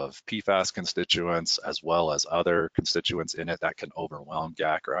thousands of PFAS constituents as well as other constituents in it, that can overwhelm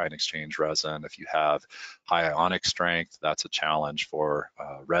GAC or ion exchange resin. If you have high ionic strength, that's a challenge for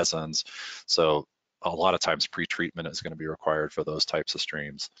resins. So a lot of times pre-treatment is going to be required for those types of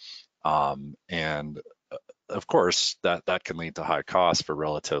streams. And of course, that can lead to high costs for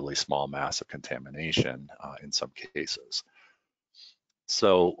relatively small mass of contamination in some cases.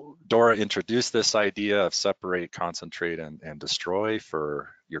 So Dora introduced this idea of separate, concentrate, and destroy for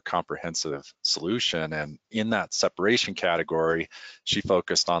your comprehensive solution. And in that separation category, she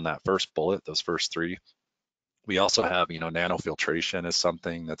focused on that first bullet, those first three. We also have, nanofiltration is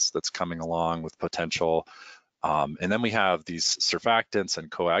something that's coming along with potential. And then we have these surfactants and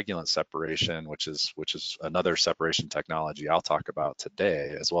coagulant separation, which is another separation technology I'll talk about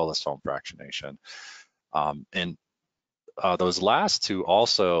today, as well as foam fractionation. And those last two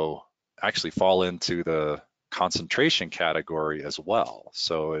also actually fall into the concentration category as well.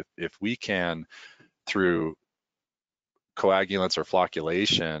 So if we can, through coagulants or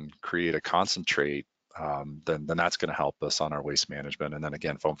flocculation, create a concentrate, then that's going to help us on our waste management. And then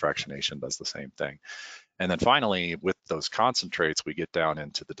again, foam fractionation does the same thing. And then finally, with those concentrates, we get down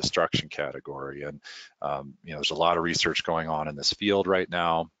into the destruction category. And there's a lot of research going on in this field right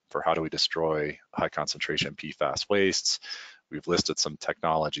now for how do we destroy high concentration PFAS wastes. We've listed some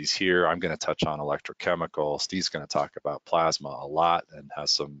technologies here. I'm going to touch on electrochemical. Steve's going to talk about plasma a lot and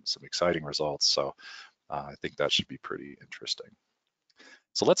has some exciting results. So I think that should be pretty interesting.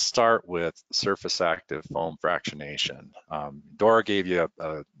 So let's start with surface active foam fractionation. Dora gave you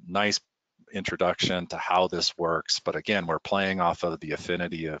a nice introduction to how this works, but again, we're playing off of the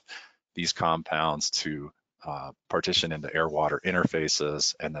affinity of these compounds to partition into air-water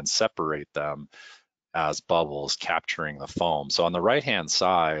interfaces and then separate them as bubbles, capturing the foam. So on the right-hand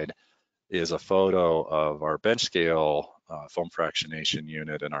side is a photo of our bench scale foam fractionation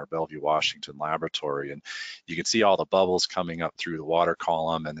unit in our Bellevue, Washington laboratory. And you can see all the bubbles coming up through the water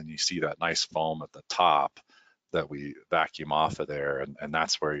column, and then you see that nice foam at the top that we vacuum off of there, and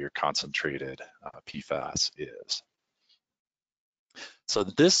that's where your concentrated PFAS is. So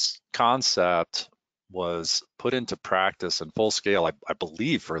this concept was put into practice in full scale, I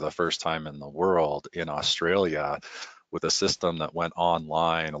believe, for the first time in the world in Australia, with a system that went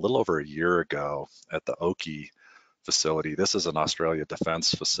online a little over a year ago at the Oki facility. This is an Australia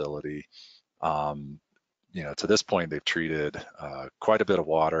defense facility. To this point, they've treated quite a bit of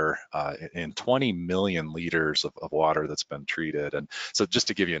water in 20 million liters of water that's been treated. And so just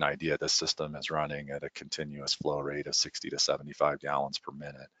to give you an idea, this system is running at a continuous flow rate of 60 to 75 gallons per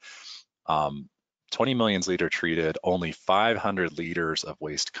minute. 20 million liters treated, only 500 liters of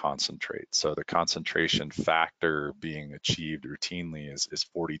waste concentrate. So the concentration factor being achieved routinely is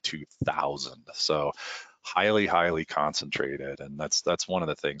 42,000. So highly, highly concentrated. And that's one of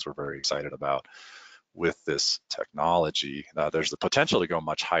the things we're very excited about with this technology. There's the potential to go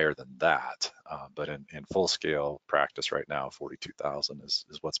much higher than that, but in full scale practice right now, 42,000 is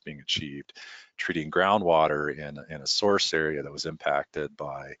what's being achieved, treating groundwater in a source area that was impacted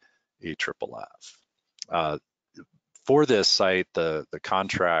by AFFF. For this site, the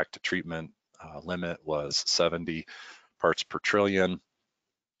contract treatment limit was 70 parts per trillion,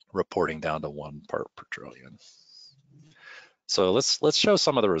 reporting down to 1 part per trillion. So let's show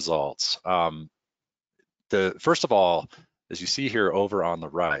some of the results. First of all, as you see here over on the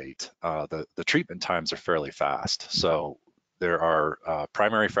right, the treatment times are fairly fast. So there are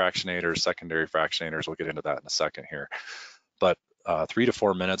primary fractionators, secondary fractionators. We'll get into that in a second here. But 3 to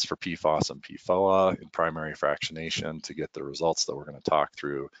 4 minutes for PFAS and PFOA in primary fractionation to get the results that we're going to talk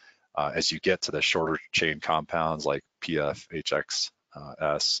through. As you get to the shorter chain compounds like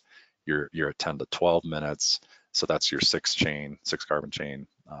PFHXS, you're at 10 to 12 minutes. So that's your 6 carbon chain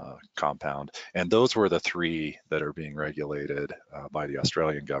compound. And those were the 3 that are being regulated by the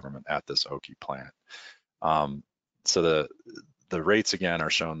Australian government at this Oki plant. So the rates again are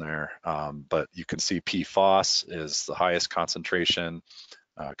shown there, but you can see PFAS is the highest concentration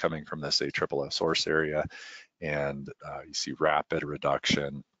coming from this AFFF source area, and you see rapid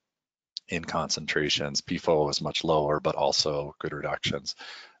reduction in concentrations. PFOA is much lower, but also good reductions.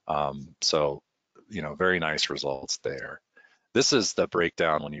 So, very nice results there. This is the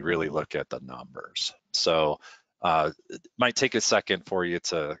breakdown when you really look at the numbers. So it might take a second for you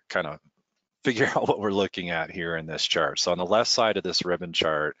to kind of figure out what we're looking at here in this chart. So on the left side of this ribbon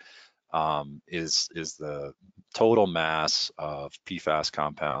chart is the total mass of PFAS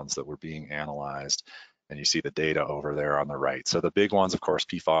compounds that were being analyzed. And you see the data over there on the right. So the big ones, of course,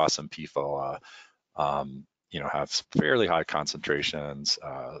 PFAS and PFOA, have fairly high concentrations.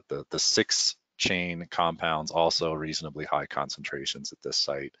 The 6 chain compounds also reasonably high concentrations at this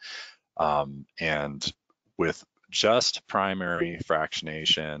site. And with just primary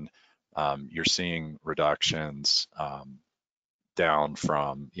fractionation, you're seeing reductions down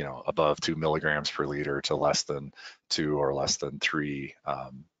from above 2 milligrams per liter to less than 2 or less than 3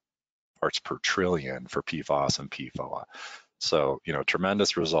 parts per trillion for PFAS and PFOA. So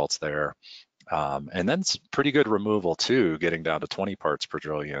tremendous results there. And then it's pretty good removal too, getting down to 20 parts per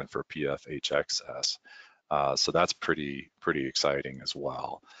trillion for PFHXS. So that's pretty exciting as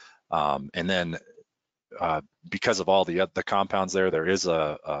well. And then because of all the compounds there is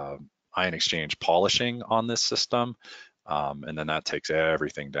a ion exchange polishing on this system. And then that takes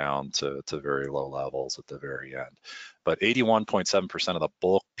everything down to very low levels at the very end. But 81.7% of the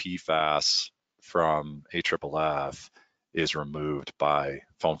bulk PFAS from AFFF is removed by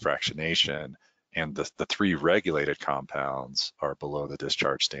foam fractionation, and the 3 regulated compounds are below the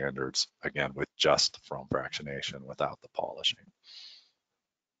discharge standards, again, with just foam fractionation without the polishing.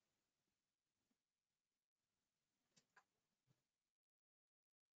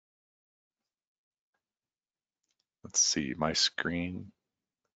 Let's see, my screen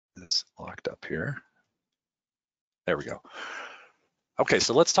is locked up here. There we go. Okay,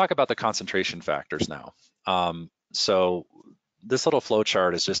 so let's talk about the concentration factors now. So this little flow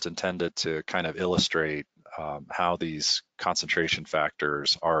chart is just intended to kind of illustrate how these concentration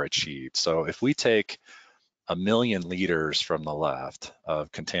factors are achieved. So if we take 1 million liters from the left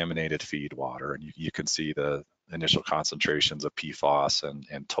of contaminated feed water, and you can see the initial concentrations of PFAS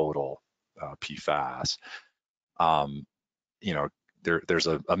and total PFAS, there's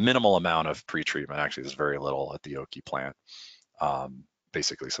a minimal amount of pretreatment. Actually, there's very little at the Oki plant,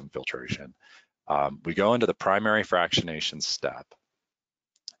 basically some filtration. We go into the primary fractionation step,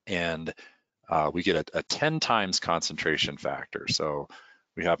 and we get a 10 times concentration factor. So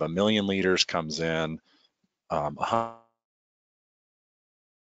we have 1 million liters comes in,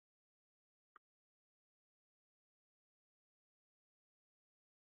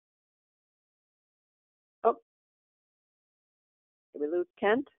 Oh, did we lose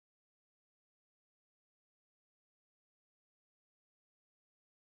Kent?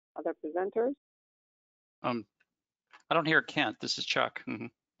 other presenters? I don't hear Kent. This is Chuck.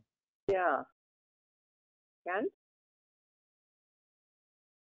 Yeah. Ken?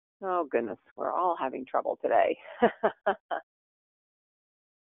 Oh, goodness. We're all having trouble today. It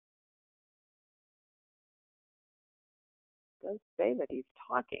does say that he's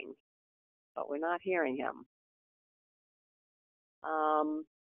talking, but we're not hearing him.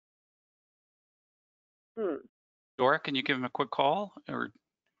 Dora, can you give him a quick call, or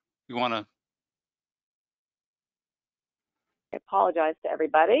you want to? I apologize to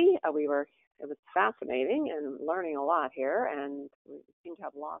everybody. It was fascinating and learning a lot here, and we seem to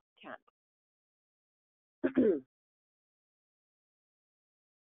have lost Kent. You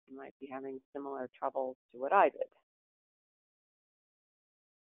might be having similar troubles to what I did.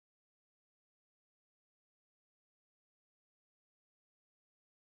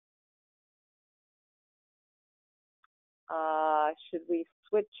 Should we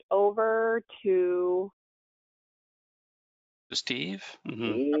switch over to Steve?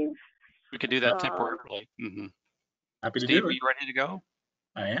 Steve? We could do that temporarily. Happy to Steve, do are it. you ready to go?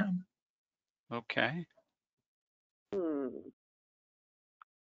 I am. Okay.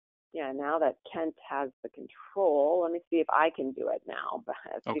 Yeah, now that Kent has the control, let me see if I can do it now. But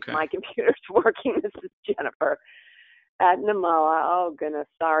see if my computer's working. This is Jennifer at Namoa. Oh goodness,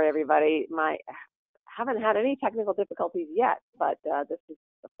 sorry everybody. Haven't had any technical difficulties yet, but this is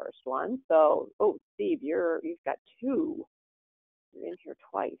the first one. So, Steve, you've got two. You're in here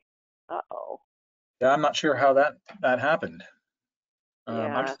twice. Uh-oh. Yeah, I'm not sure how that happened.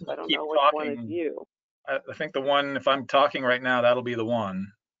 Yeah, I'm just I gonna don't keep know which talking. one is you. I think the one, if I'm talking right now, that'll be the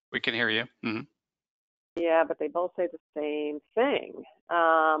one. We can hear you. Yeah, but they both say the same thing.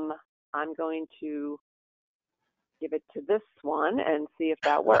 I'm going to give it to this one and see if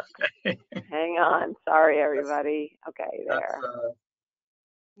that works. Hang on. Sorry, everybody. Okay, there.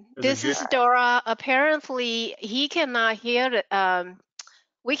 This is Dora. Apparently, he cannot hear.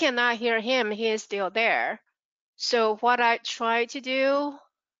 We cannot hear him. He is still there. So what I try to do.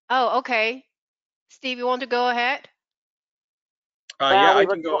 Oh, okay. Steve, you want to go ahead? Yeah, I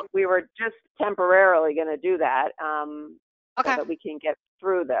can go. We were just temporarily going to do that so that we can get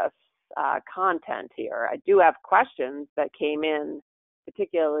through this content here. I do have questions that came in,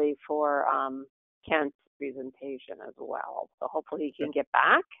 particularly for Kent's presentation as well. So hopefully he can get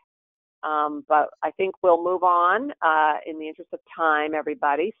back. But I think we'll move on in the interest of time,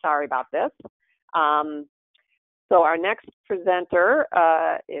 everybody. Sorry about this. So our next presenter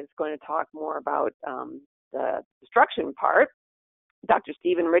is going to talk more about the destruction part. Dr.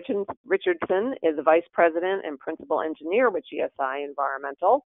 Stephen Richardson is a vice president and principal engineer with GSI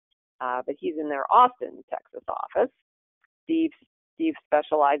Environmental, but he's in their Austin, Texas office. Steve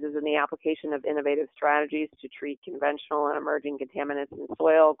specializes in the application of innovative strategies to treat conventional and emerging contaminants in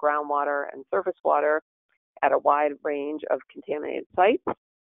soil, groundwater, and surface water at a wide range of contaminated sites.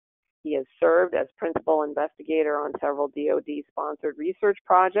 He has served as principal investigator on several DoD-sponsored research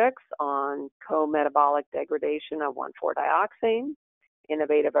projects on co-metabolic degradation of 1,4-dioxane,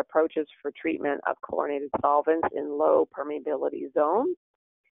 innovative approaches for treatment of chlorinated solvents in low permeability zones,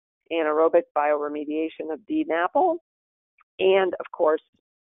 anaerobic bioremediation of DNAPL, and of course,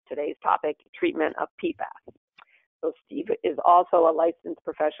 today's topic, treatment of PFAS. So Steve is also a licensed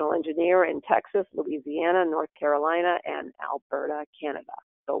professional engineer in Texas, Louisiana, North Carolina, and Alberta, Canada.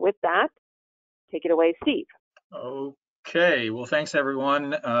 So with that, take it away, Steve. Okay, well, thanks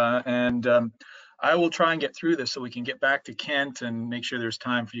everyone. I will try and get through this so we can get back to Kent and make sure there's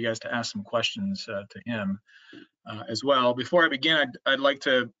time for you guys to ask some questions to him as well. Before I begin, I'd like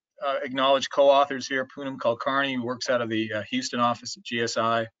to acknowledge co-authors here, Poonam Kulkarni, who works out of the Houston office at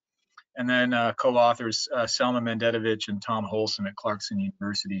GSI, and then co-authors Selma Mendedovich and Tom Holsom at Clarkson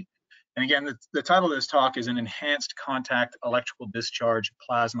University. And again, the title of this talk is an Enhanced Contact Electrical Discharge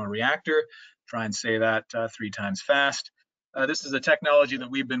Plasma Reactor. Try and say that 3 times fast. This is a technology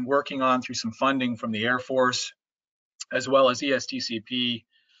that we've been working on through some funding from the Air Force, as well as ESTCP,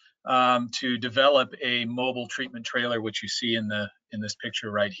 to develop a mobile treatment trailer, which you see in this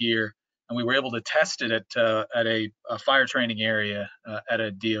picture right here. And we were able to test it at a fire training area at a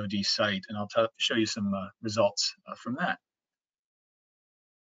DoD site, and I'll show you some results from that.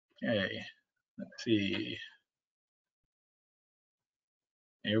 Okay, let's see.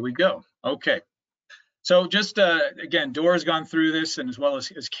 Here we go. Okay. So just again, Dora's gone through this, and as well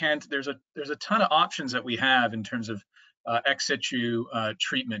as Kent, there's a ton of options that we have in terms of ex situ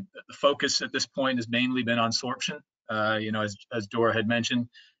treatment. The focus at this point has mainly been on sorption. As Dora had mentioned,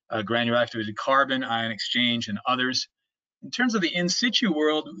 granular activated carbon, ion exchange, and others. In terms of the in situ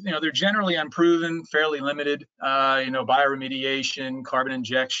world, they're generally unproven, fairly limited. Bioremediation, carbon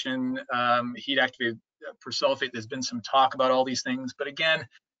injection, heat activated persulfate. There's been some talk about all these things, but again,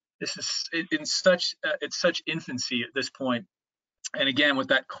 this is it's such infancy at this point. And again, with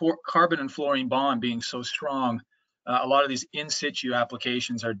that carbon and fluorine bond being so strong, a lot of these in situ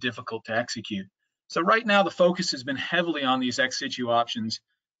applications are difficult to execute. So right now, the focus has been heavily on these ex situ options.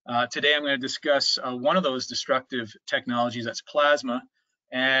 Today, I'm going to discuss one of those destructive technologies, that's plasma,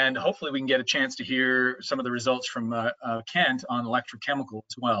 and hopefully we can get a chance to hear some of the results from Kent on electrochemical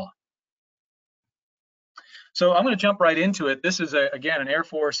as well. So I'm going to jump right into it. This is, again, an Air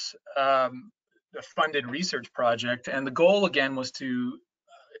Force funded research project, and the goal, again, was to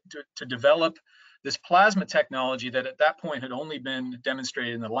develop this plasma technology that at that point had only been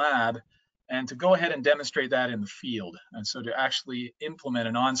demonstrated in the lab, and to go ahead and demonstrate that in the field, and so to actually implement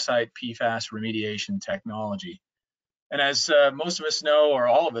an on-site PFAS remediation technology. And as most of us know, or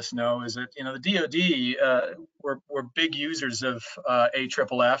all of us know, is that the DoD were big users of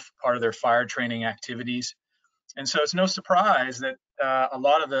AFFF, part of their fire training activities, and so it's no surprise that a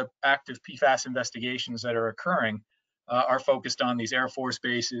lot of the active PFAS investigations that are occurring are focused on these Air Force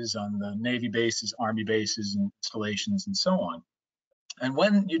bases, on the Navy bases, Army bases, and installations, and so on. And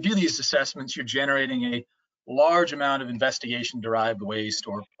when you do these assessments, you're generating a large amount of investigation-derived waste,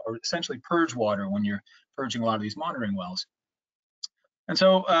 or essentially purge water, when you're purging a lot of these monitoring wells. And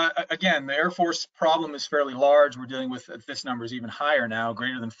so, again, the Air Force problem is fairly large. We're dealing with, this number is even higher now,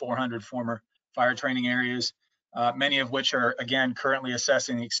 greater than 400 former fire training areas, many of which are, again, currently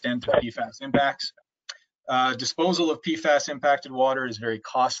assessing the extent of PFAS impacts. Disposal of PFAS impacted water is very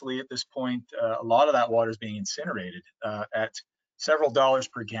costly at this point. A lot of that water is being incinerated at several dollars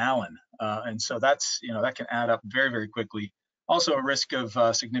per gallon. And so that's, that can add up very, very quickly. Also a risk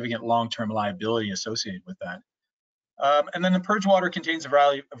of significant long-term liability associated with that. And then the purge water contains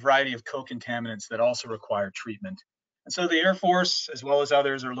a variety of co-contaminants that also require treatment. And so the Air Force, as well as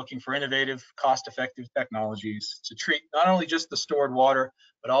others, are looking for innovative, cost-effective technologies to treat not only just the stored water,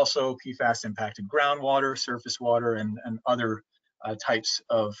 but also PFAS-impacted groundwater, surface water, and other types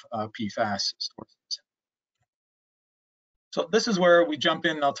of PFAS sources. So this is where we jump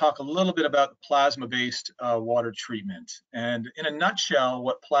in, and I'll talk a little bit about plasma-based water treatment. And in a nutshell,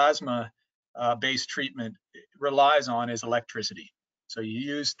 what plasma-based treatment relies on is electricity. So you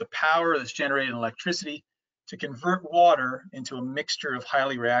use the power that's generated in electricity to convert water into a mixture of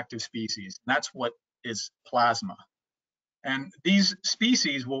highly reactive species. And that's what is plasma. And these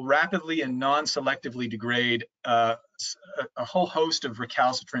species will rapidly and non-selectively degrade a whole host of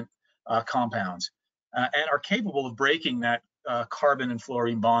recalcitrant compounds and are capable of breaking that carbon and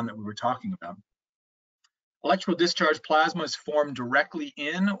fluorine bond that we were talking about. Electrical discharge plasma is formed directly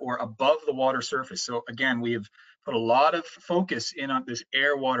in or above the water surface. So again, we have put a lot of focus in on this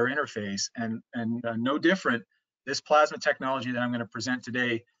air-water interface, and no different, this plasma technology that I'm going to present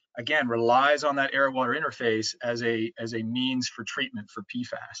today, again, relies on that air-water interface as a means for treatment for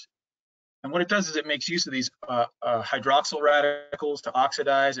PFAS. And what it does is it makes use of these hydroxyl radicals to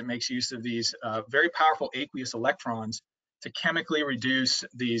oxidize. It makes use of these very powerful aqueous electrons to chemically reduce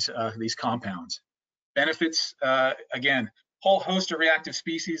these compounds. Benefits, again, whole host of reactive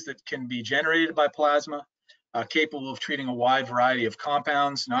species that can be generated by plasma, capable of treating a wide variety of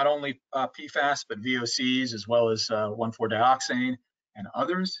compounds, not only PFAS, but VOCs, as well as 1,4-dioxane and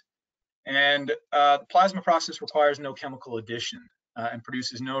others. And the plasma process requires no chemical addition and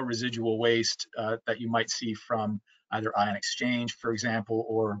produces no residual waste that you might see from either ion exchange, for example,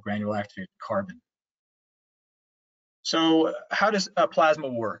 or granular activated carbon. So how does plasma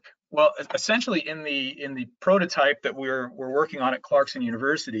work? Well, essentially in the prototype that we're working on at Clarkson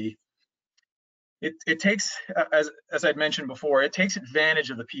University, it takes, as I'd mentioned before, it takes advantage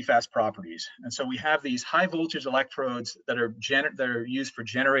of the PFAS properties. And so we have these high voltage electrodes that are used for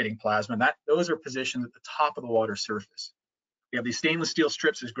generating plasma, and those are positioned at the top of the water surface. We have these stainless steel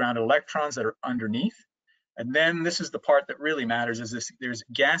strips as grounded electrons that are underneath. And then this is the part that really matters, is there's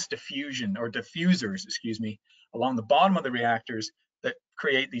gas diffusion, or diffusers, excuse me, along the bottom of the reactors that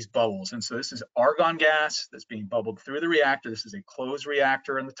create these bubbles. And so this is argon gas that's being bubbled through the reactor. This is a closed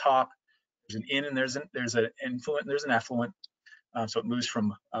reactor on the top. There's an in and there's an influent, there's an effluent. So it moves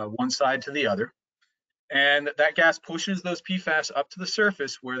from one side to the other. And that gas pushes those PFAS up to the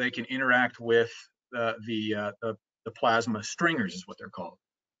surface where they can interact with the plasma stringers, is what they're called.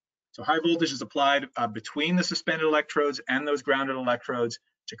 So high voltage is applied between the suspended electrodes and those grounded electrodes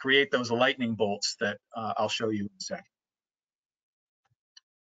to create those lightning bolts that I'll show you in a second.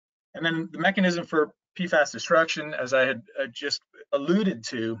 And then the mechanism for PFAS destruction, as I had just alluded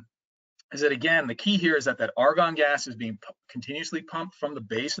to, is that, again, the key here is that that argon gas is being continuously pumped from the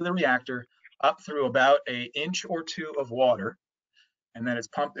base of the reactor up through about an inch or two of water, and then it's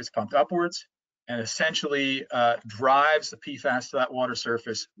pumped upwards, and essentially drives the PFAS to that water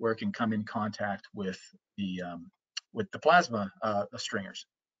surface where it can come in contact with the plasma stringers.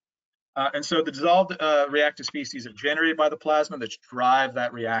 And so the dissolved reactive species are generated by the plasma that drive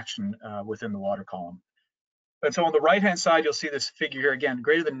that reaction within the water column. And so on the right-hand side, you'll see this figure here again,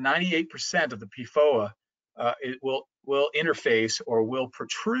 greater than 98% of the PFOA it will interface or will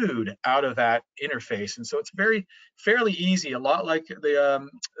protrude out of that interface. And so it's fairly easy, a lot like the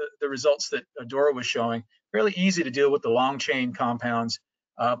results that Dora was showing, fairly easy to deal with the long chain compounds,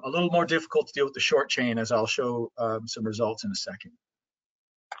 a little more difficult to deal with the short chain, as I'll show some results in a second.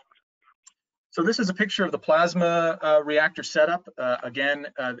 So this is a picture of the plasma reactor setup. Again,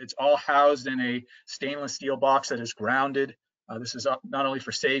 it's all housed in a stainless steel box that is grounded. This is not only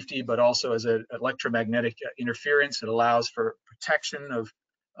for safety, but also as an electromagnetic interference. It allows for protection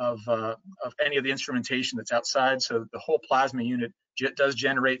of any of the instrumentation that's outside. So the whole plasma unit does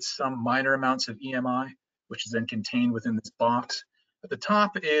generate some minor amounts of EMI, which is then contained within this box. At the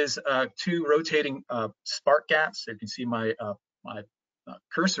top is 2 rotating spark gaps. So you can see my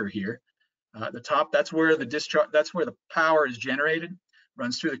cursor here. At the top, that's where the power is generated,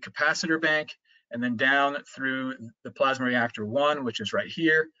 runs through the capacitor bank, and then down through the plasma reactor 1, which is right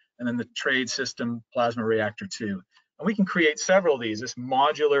here, and then the trade system plasma reactor 2. And we can create several of these. This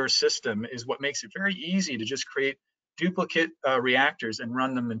modular system is what makes it very easy to just create duplicate reactors and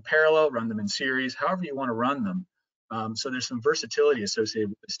run them in parallel, run them in series, however you want to run them. So there's some versatility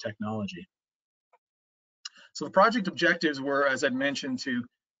associated with this technology. So the project objectives were, as I mentioned, to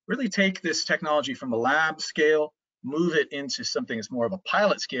really take this technology from the lab scale, move it into something that's more of a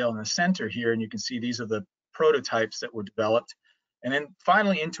pilot scale in the center here, and you can see these are the prototypes that were developed, and then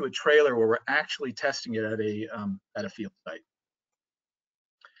finally into a trailer where we're actually testing it at a field site.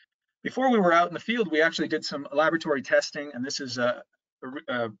 Before we were out in the field, we actually did some laboratory testing, and this is a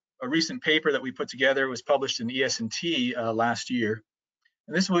recent paper that we put together. It was published in ES&T last year,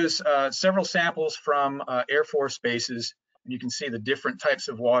 and this was several samples from Air Force bases. And you can see the different types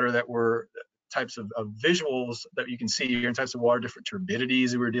of water that were types of visuals that you can see here, and types of water, different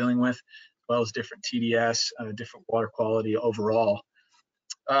turbidities that we're dealing with, as well as different TDS, different water quality overall.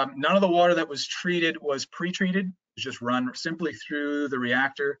 None of the water that was treated was pre-treated. It was just run simply through the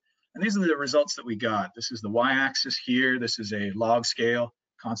reactor. And these are the results that we got. This is the y-axis here. This is a log scale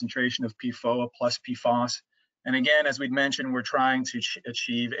concentration of PFOA plus PFAS. And again, as we'd mentioned, we're trying to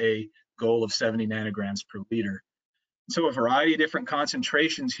achieve a goal of 70 nanograms per liter. So a variety of different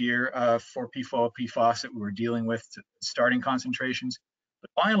concentrations here for PFOA, PFAS that we were dealing with, starting concentrations.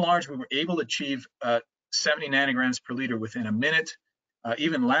 But by and large, we were able to achieve 70 nanograms per liter within a minute,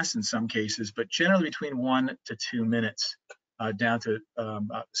 even less in some cases, but generally between 1 to 2 minutes, down to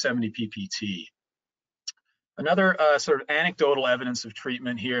 70 ppt. Another sort of anecdotal evidence of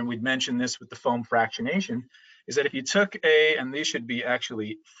treatment here, and we'd mentioned this with the foam fractionation, is that if you took and these should be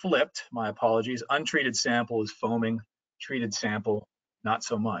actually flipped, my apologies, untreated sample is foaming, treated sample, not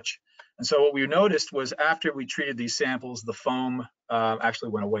so much. And so what we noticed was after we treated these samples, the foam actually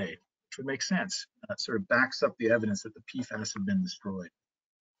went away, which would make sense. That sort of backs up the evidence that the PFAS have been destroyed.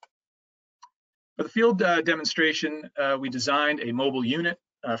 For the field demonstration, we designed a mobile unit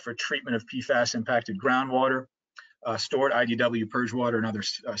for treatment of PFAS impacted groundwater, stored IDW purge water and other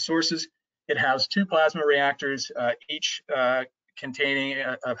sources. It housed 2 plasma reactors, each containing,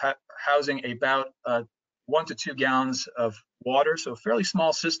 housing about 1 to 2 gallons of water. So a fairly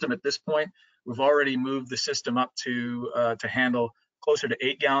small system at this point. We've already moved the system up to handle closer to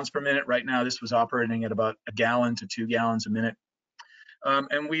 8 gallons per minute. Right now, this was operating at about 1 gallon to 2 gallons a minute.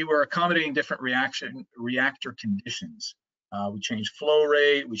 And we were accommodating different reactor conditions. We changed flow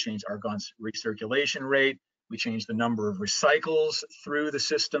rate, we changed argon recirculation rate, we changed the number of recycles through the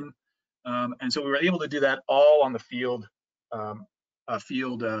system. And so we were able to do that all on the field, out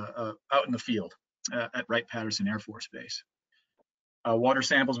in the field at Wright-Patterson Air Force Base. Water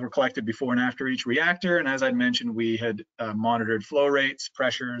samples were collected before and after each reactor, and as I mentioned, we had monitored flow rates,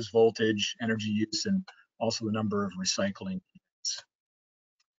 pressures, voltage, energy use, and also the number of recycling units.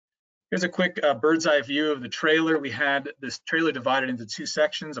 Here's a quick bird's eye view of the trailer. We had this trailer divided into 2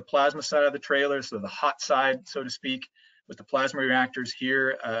 sections, a plasma side of the trailer, so the hot side, so to speak, with the plasma reactors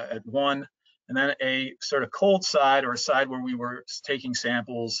here at 1, and then a sort of cold side, or a side where we were taking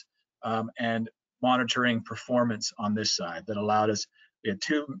samples and monitoring performance on this side. That allowed us, we had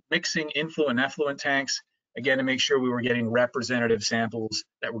 2 mixing influent and effluent tanks, again, to make sure we were getting representative samples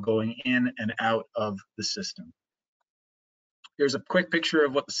that were going in and out of the system. Here's a quick picture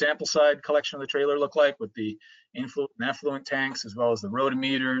of what the sample side collection of the trailer looked like with the influent and effluent tanks, as well as the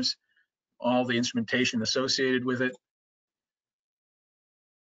rotometers, all the instrumentation associated with it.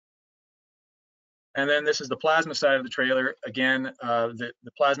 And then this is the plasma side of the trailer. Again, the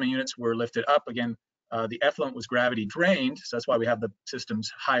plasma units were lifted up. Again, the effluent was gravity drained, so that's why we have the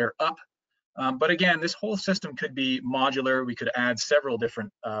systems higher up. But again, this whole system could be modular. We could add several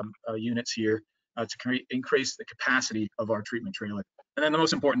different units here to increase the capacity of our treatment trailer. And then the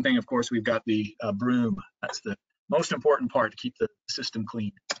most important thing, of course, we've got the broom. That's the most important part to keep the system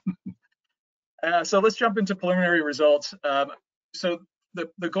clean. So let's jump into preliminary results. So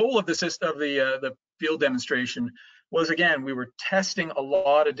the goal of the system, of the field demonstration was, again, we were testing a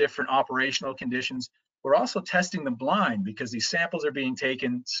lot of different operational conditions. We're also testing them blind because these samples are being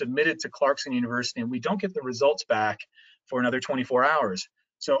taken, submitted to Clarkson University, and we don't get the results back for another 24 hours.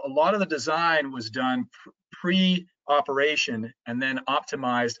 So a lot of the design was done pre-operation and then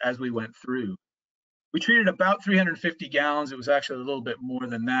optimized as we went through. We treated about 350 gallons. It was actually a little bit more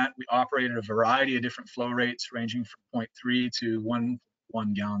than that. We operated a variety of different flow rates ranging from 0.3 to 1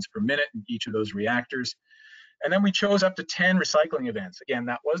 gallons per minute in each of those reactors. And then we chose up to 10 recycling events. Again,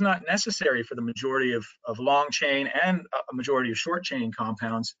 that was not necessary for the majority of long chain and a majority of short chain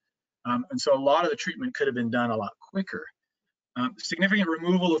compounds. And so a lot of the treatment could have been done a lot quicker. Significant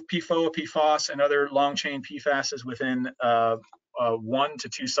removal of PFOA, PFAS, and other long chain PFASs within 1 to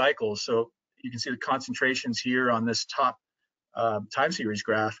 2 cycles. So you can see the concentrations here on this top time series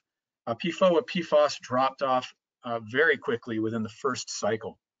graph. PFOA, PFAS dropped off very quickly within the first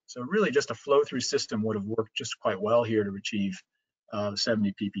cycle. So really just a flow through system would have worked just quite well here to achieve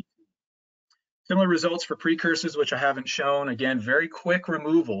 70 ppm. Similar results for precursors, which I haven't shown. Again, very quick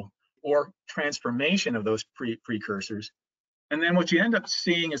removal or transformation of those precursors. And then what you end up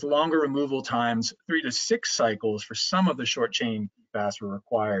seeing is longer removal times, 3 to 6 cycles for some of the short chain PFAS were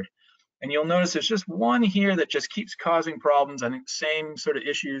required. And you'll notice there's just one here that just keeps causing problems. I think the same sort of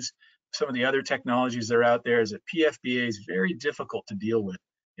issues, some of the other technologies that are out there, is that PFBA is very difficult to deal with.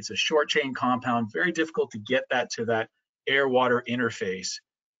 It's a short chain compound, very difficult to get that to that air-water interface.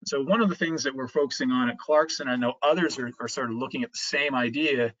 So one of the things that we're focusing on at Clarkson, I know others are sort of looking at the same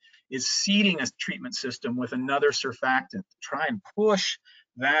idea, is seeding a treatment system with another surfactant to try and push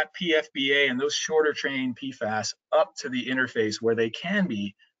that PFBA and those shorter chain PFAS up to the interface where they can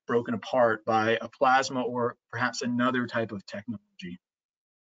be broken apart by a plasma or perhaps another type of technology.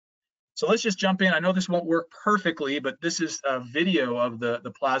 So let's just jump in. I know this won't work perfectly, but this is a video of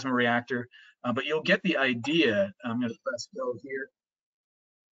the plasma reactor, but you'll get the idea. I'm going to press go here.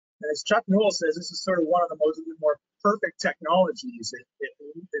 And as Chuck Newell says, this is sort of one of the more perfect technologies.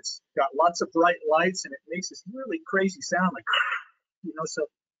 It's got lots of bright lights and it makes this really crazy sound, like, you know,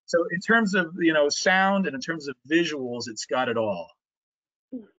 so in terms of, you know, sound and in terms of visuals, it's got it all.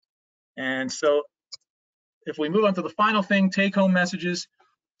 And so if we move on to the final thing, take home messages.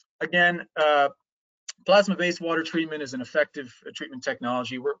 Again, plasma-based water treatment is an effective treatment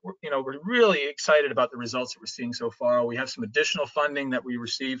technology. We're really excited about the results that we're seeing so far. We have some additional funding that we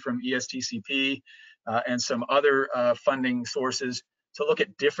received from ESTCP and some other funding sources to look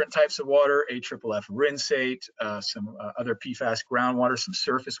at different types of water, AFFF rinsate, some other PFAS groundwater, some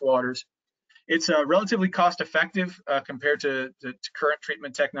surface waters. It's relatively cost-effective compared to current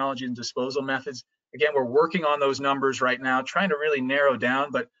treatment technology and disposal methods. Again, we're working on those numbers right now, trying to really narrow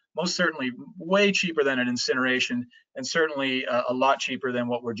down, but most certainly way cheaper than an incineration, and certainly a lot cheaper than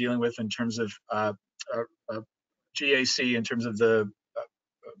what we're dealing with in terms of GAC, in terms of the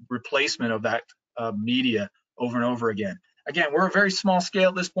replacement of that media over and over again. Again, we're a very small scale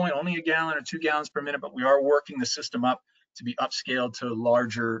at this point, only 1 gallon or 2 gallons per minute, but we are working the system up to be upscaled to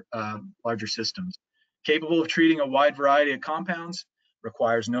larger systems. Capable of treating a wide variety of compounds,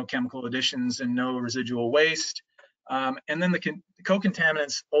 requires no chemical additions and no residual waste. And then the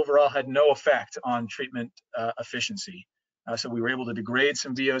co-contaminants overall had no effect on treatment efficiency. So we were able to degrade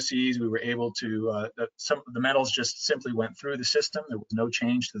some VOCs. We were able to, some of the metals just simply went through the system. There was no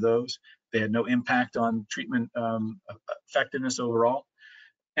change to those. They had no impact on treatment effectiveness overall.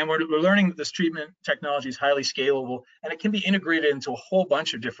 And we're learning that this treatment technology is highly scalable and it can be integrated into a whole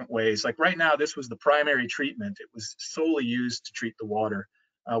bunch of different ways. Like right now, this was the primary treatment. It was solely used to treat the water,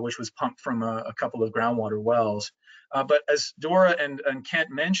 which was pumped from a couple of groundwater wells. But as Dora and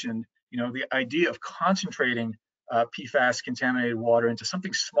Kent mentioned, you know, the idea of concentrating PFAS contaminated water into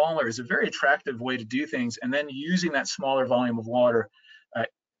something smaller is a very attractive way to do things. And then using that smaller volume of water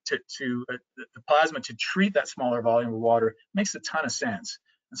the plasma to treat that smaller volume of water makes a ton of sense.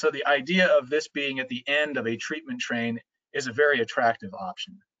 And so the idea of this being at the end of a treatment train is a very attractive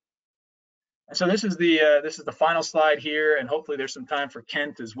option. So this is the final slide here, and hopefully there's some time for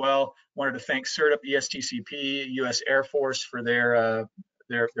Kent as well. Wanted to thank CERTUP, ESTCP, U.S. Air Force for their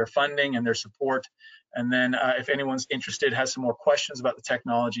funding and their support. And then if anyone's interested, has some more questions about the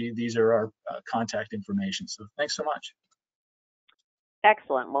technology, these are our contact information. So thanks so much.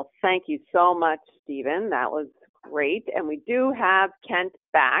 Excellent. Well, thank you so much, Stephen. That was great. And we do have Kent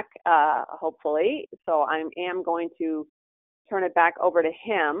back, hopefully. So I am going to turn it back over to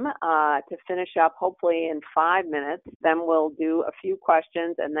him to finish up, hopefully in 5 minutes. Then we'll do a few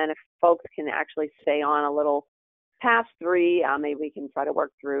questions. And then if folks can actually stay on a little past 3, maybe we can try to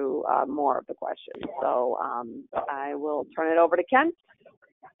work through more of the questions. So I will turn it over to Kent,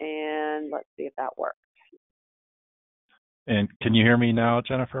 and let's see if that works. And can you hear me now,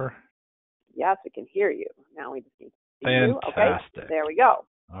 Jennifer? Yes, we can hear you. Now we just need to see Fantastic. you. Okay, there we go.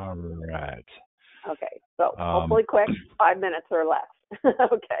 All right. Okay, so hopefully quick, 5 minutes or less.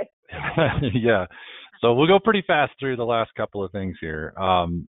 Okay. Yeah, so we'll go pretty fast through the last couple of things here.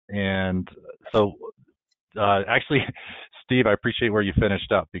 And so actually, Steve, I appreciate where you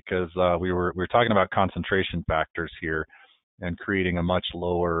finished up, because we were talking about concentration factors here and creating a much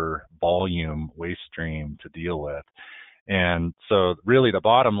lower volume waste stream to deal with. And so really the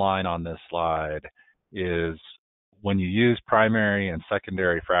bottom line on this slide is when you use primary and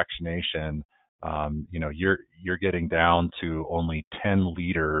secondary fractionation, you're getting down to only 10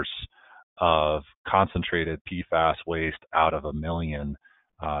 liters of concentrated PFAS waste out of 1 million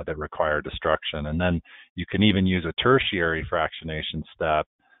that require destruction. And then you can even use a tertiary fractionation step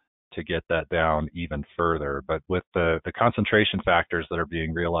to get that down even further. But with the concentration factors that are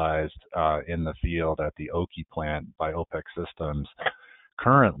being realized in the field at the Oki plant by OPEC Systems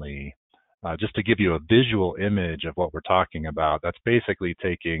currently, just to give you a visual image of what we're talking about, that's basically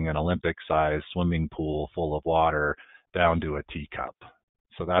taking an Olympic-sized swimming pool full of water down to a teacup.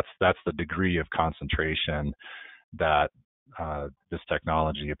 So that's the degree of concentration that this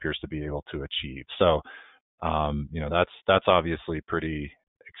technology appears to be able to achieve. So that's obviously pretty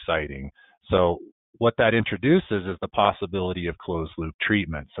exciting. So what that introduces is the possibility of closed loop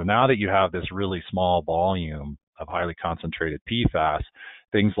treatment. So now that you have this really small volume of highly concentrated PFAS,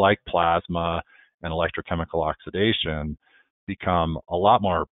 things like plasma and electrochemical oxidation become a lot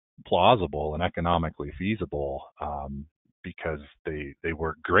more plausible and economically feasible because they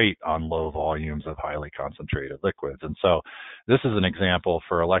work great on low volumes of highly concentrated liquids. And so this is an example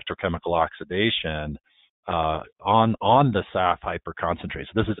for electrochemical oxidation on the SAF hyperconcentrate.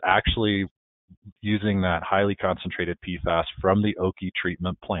 So this is actually using that highly concentrated PFAS from the Oki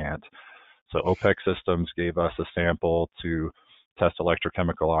treatment plant. So OPEC Systems gave us a sample to test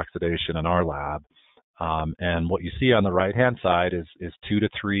electrochemical oxidation in our lab. And what you see on the right-hand side is 2 to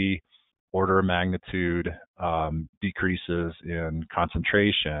 3 order of magnitude decreases in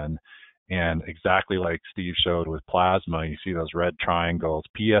concentration. And exactly like Steve showed with plasma, you see those red triangles.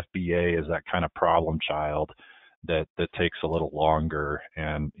 PFBA is that kind of problem child that takes a little longer.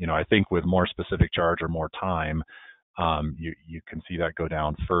 And I think with more specific charge or more time, you can see that go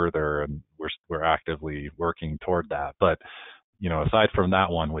down further, and we're actively working toward that. But aside from that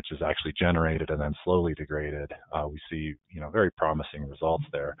one, which is actually generated and then slowly degraded, we see very promising results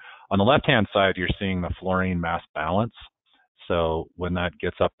there. On the left-hand side, you're seeing the fluorine mass balance. So when that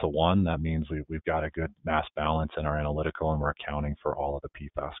gets up to 1, that means we've got a good mass balance in our analytical, and we're accounting for all of the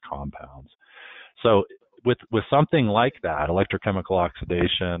PFAS compounds. So with something like that, electrochemical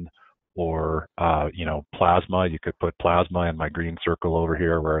oxidation or plasma, you could put plasma in my green circle over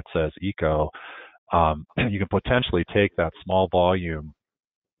here where it says eco. You can potentially take that small volume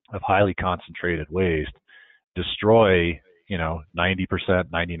of highly concentrated waste, destroy 90%,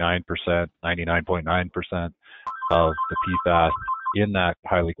 99%, 99.9% of the PFAS in that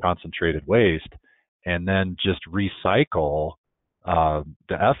highly concentrated waste, and then just recycle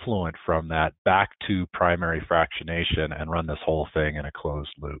the effluent from that back to primary fractionation and run this whole thing in a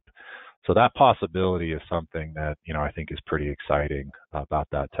closed loop. So that possibility is something that I think is pretty exciting about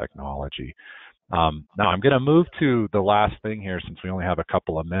that technology. Now I'm going to move to the last thing here since we only have a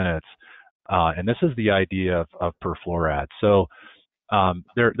couple of minutes, and this is the idea of perfluoride. So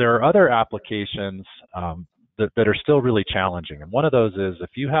there are other applications that are still really challenging, and one of those is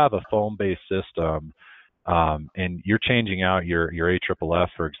if you have a foam-based system and you're changing out your AFFF,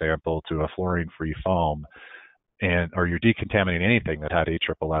 for example, to a fluorine-free foam, or you're decontaminating anything that had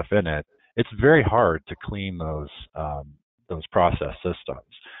AFFF in it, it's very hard to clean those process systems.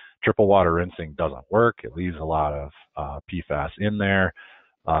 Triple water rinsing doesn't work. It leaves a lot of PFAS in there.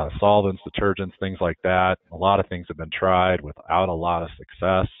 Solvents, detergents, things like that. A lot of things have been tried without a lot of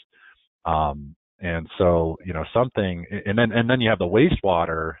success. And so, you know, something, and then you have the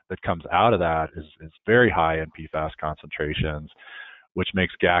wastewater that comes out of that is very high in PFAS concentrations, which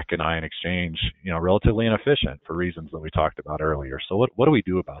makes GAC and ion exchange, you know, relatively inefficient for reasons that we talked about earlier. So what do we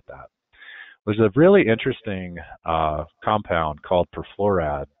do about that? There's a really interesting compound called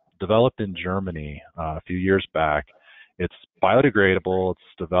perfluoride developed in Germany a few years back. It's biodegradable. It's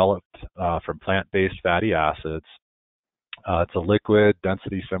developed from plant-based fatty acids. It's a liquid,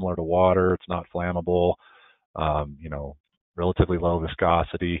 density similar to water. It's not flammable, you know, relatively low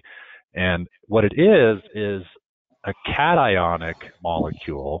viscosity. And what it is a cationic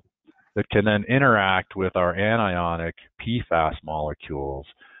molecule that can then interact with our anionic PFAS molecules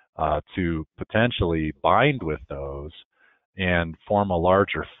to potentially bind with those and form a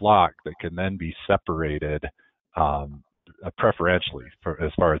larger flock that can then be separated preferentially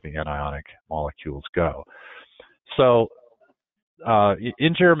as far as the anionic molecules go. So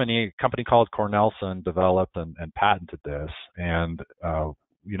in Germany, a company called Cornelsen developed and patented this, and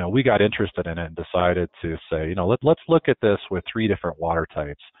you know, we got interested in it and decided to say, you know, let's look at this with 3 different water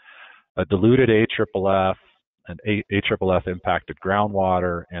types: a diluted AFFF, an AFFF impacted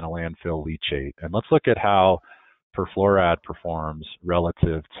groundwater, and a landfill leachate. And let's look at how perfluoride performs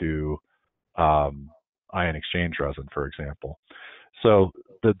relative to ion exchange resin, for example. So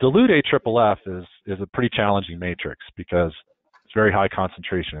the dilute AFFF is a pretty challenging matrix because it's very high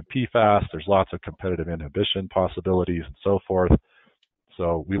concentration in PFAS. There's lots of competitive inhibition possibilities and so forth.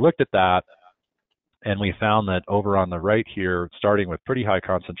 So we looked at that, and we found that over on the right here, starting with pretty high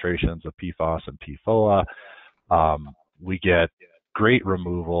concentrations of PFAS and PFOA, we get great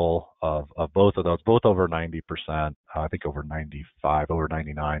removal of both of those, both over 90%, I think over 95, over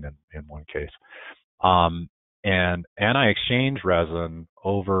 99 in one case. And anti-exchange resin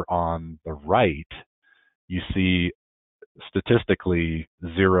over on the right, you see statistically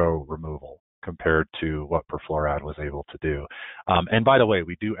 0 removal compared to what perfluoride was able to do. And by the way,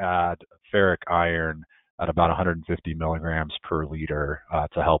 we do add ferric iron at about 150 milligrams per liter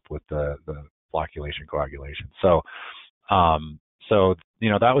to help with the flocculation coagulation. So you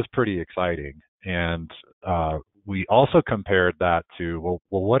know, that was pretty exciting. And we also compared that to, well,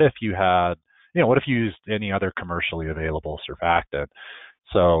 what if you had, you know, what if you used any other commercially available surfactant?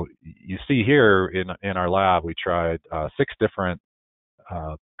 So you see here in our lab, we tried 6 different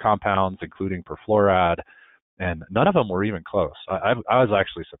compounds, including perfluoride, and none of them were even close. I was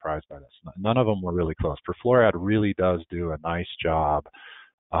actually surprised by this. None of them were really close. Perfluoride really does do a nice job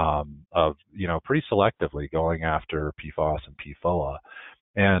of, you know, pretty selectively going after PFAS and PFOA.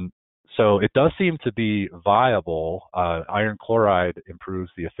 And so it does seem to be viable. Iron chloride improves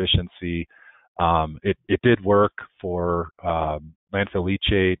the efficiency. It did work for landfill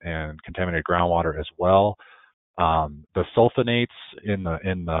leachate and contaminated groundwater as well. The sulfonates in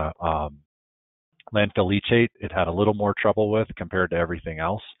the landfill leachate, it had a little more trouble with compared to everything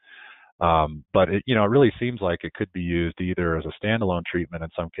else. But it, you know, it really seems like it could be used either as a standalone treatment in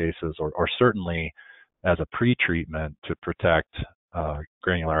some cases, or certainly as a pre-treatment to protect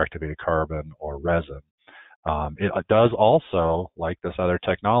granular activated carbon or resin. It does also, like this other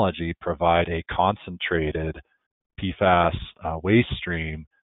technology, provide a concentrated PFAS waste stream,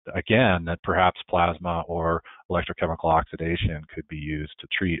 again, that perhaps plasma or electrochemical oxidation could be used to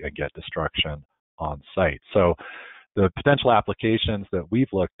treat and get destruction on site. So the potential applications that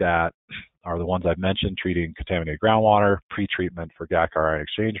we've looked at are the ones I've mentioned: treating contaminated groundwater, pre-treatment for GAC ion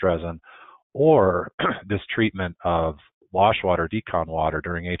exchange resin, or this treatment of wash water, decon water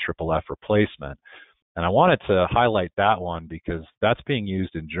during AFFF replacement. And I wanted to highlight that one because that's being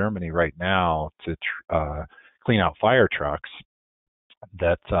used in Germany right now to clean out fire trucks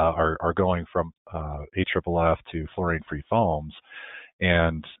that are going from AFFF to fluorine-free foams.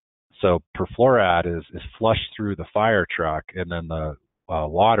 And so perfluoride is flushed through the fire truck, and then the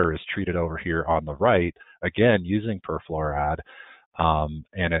water is treated over here on the right, again using perfluoride. And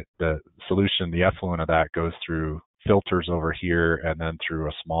the solution, the effluent of that, goes through filters over here and then through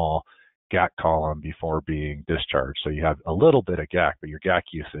a small GAC column before being discharged. So you have a little bit of GAC, but your GAC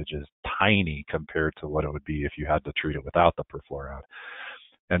usage is tiny compared to what it would be if you had to treat it without the perfluoride.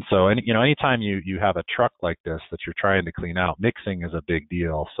 And so, anytime you have a truck like this that you're trying to clean out, mixing is a big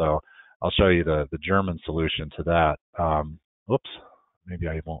deal. So I'll show you the German solution to that. Whoops, maybe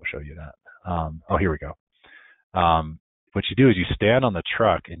I won't show you that. Oh, here we go. What you do is you stand on the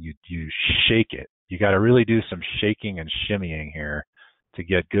truck and you shake it. You got to really do some shaking and shimmying here to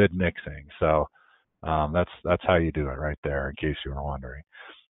get good mixing. So that's how you do it right there, in case you were wondering.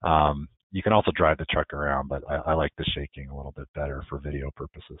 You can also drive the truck around, but I like the shaking a little bit better for video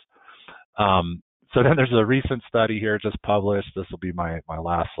purposes. So then there's a recent study here just published. This will be my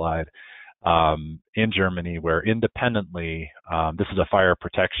last slide. in Germany, where independently, this is a fire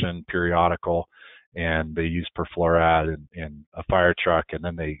protection periodical, and they use perfluoride in a fire truck, and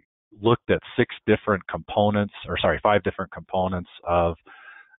then they looked at 5 different components of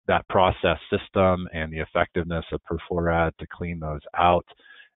that process system and the effectiveness of perfluoride to clean those out.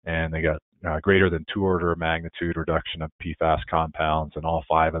 And they got greater than 2 order of magnitude reduction of PFAS compounds in all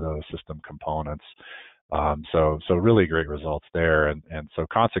 5 of those system components. So really great results there. And so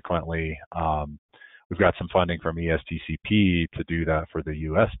consequently, we've got some funding from ESTCP to do that for the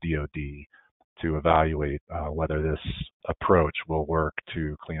US DoD to evaluate whether this approach will work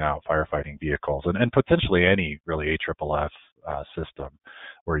to clean out firefighting vehicles and potentially any really AFFF system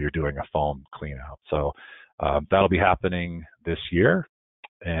where you're doing a foam clean out. So that'll be happening this year.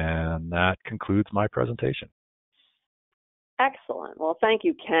 And that concludes my presentation. Excellent. Well, thank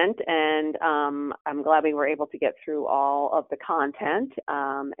you, Kent. And I'm glad we were able to get through all of the content.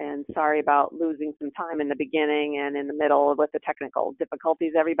 And sorry about losing some time in the beginning and in the middle with the technical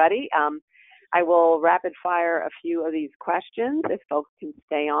difficulties, everybody. I will rapid fire a few of these questions. If folks can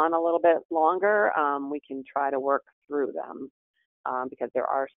stay on a little bit longer, we can try to work through them because there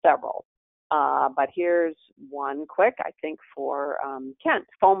are several. But here's one quick, I think, for Kent,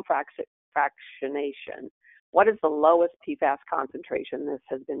 foam fractionation. What is the lowest PFAS concentration this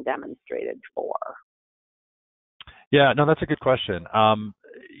has been demonstrated for? Yeah, no, that's a good question. Down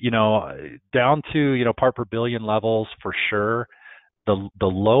to, part per billion levels for sure. The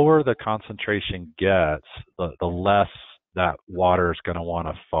lower the concentration gets, the less that water is going to want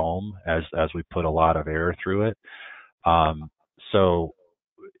to foam as we put a lot of air through it. So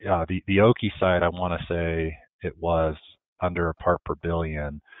the Oki side, I want to say it was under a part per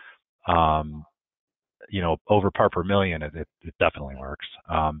billion. Over part per million, it definitely works.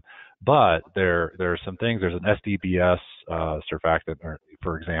 But there are some things. There's an SDBS surfactant,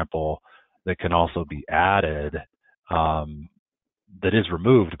 for example, that can also be added that is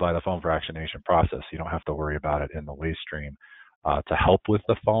removed by the foam fractionation process. You don't have to worry about it in the waste stream to help with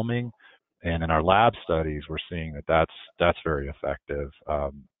the foaming. And in our lab studies, we're seeing that that's very effective.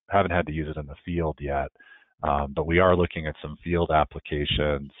 Haven't had to use it in the field yet, but we are looking at some field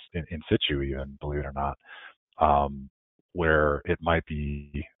applications in situ even, believe it or not, where it might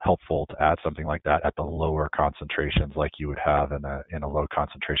be helpful to add something like that at the lower concentrations like you would have in a low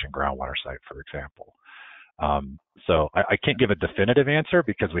concentration groundwater site, for example. So I can't give a definitive answer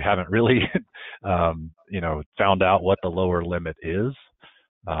because we haven't really, found out what the lower limit is.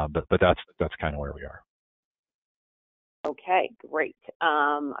 But that's kind of where we are. Okay, great.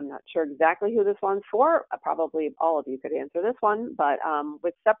 I'm not sure exactly who this one's for. Probably all of you could answer this one, but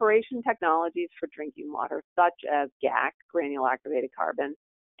with separation technologies for drinking water, such as GAC, granule activated carbon,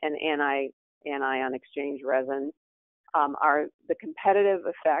 and anion exchange resin, are the competitive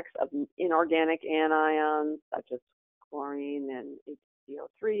effects of inorganic anions, such as chlorine and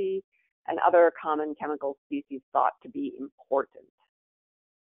H2O3, and other common chemical species thought to be important?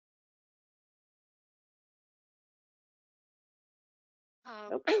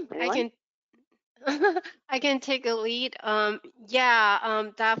 I can take a lead.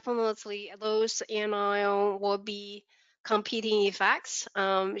 Definitely those anion will be competing effects.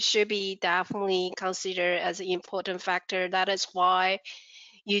 Should be definitely considered as an important factor. That is why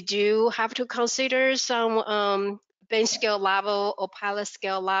you do have to consider some bench scale level or pilot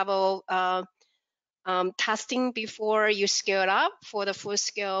scale level testing before you scale it up for the full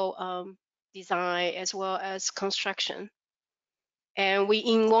scale design as well as construction. And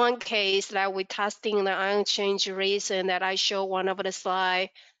in one case that we're testing the ion exchange resin that I show one of the slide,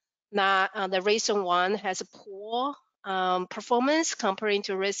 the resin 1 has a poor performance comparing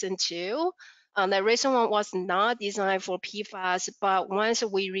to resin 2. The resin 1 was not designed for PFAS, but once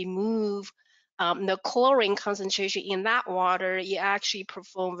we remove the chlorine concentration in that water, it actually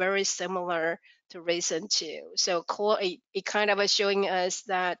performed very similar to resin 2. So it kind of is showing us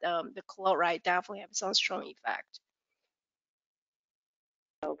that the chloride definitely has some strong effect.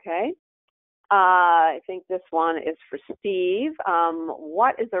 Okay. I think this one is for Steve.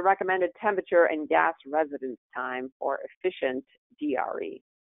 What is the recommended temperature and gas residence time for efficient DRE?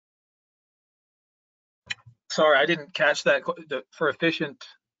 Sorry, I didn't catch that. For efficient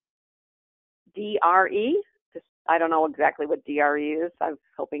DRE? I don't know exactly what DRE is. I was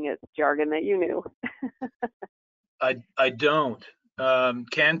hoping it's jargon that you knew. I don't.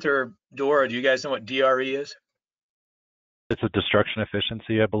 Kent or Dora, do you guys know what DRE is? It's a destruction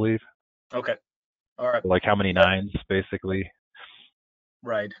efficiency, I believe. Okay. All right. Like how many nines, basically.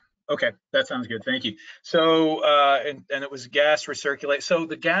 Right. Okay, that sounds good. Thank you. So, and it was gas recirculate. So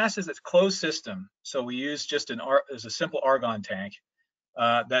the gas is a closed system. So we use just as a simple argon tank,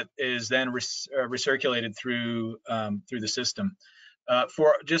 that is then recirculated through the system.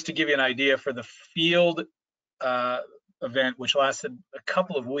 For just to give you an idea, for the field event, which lasted a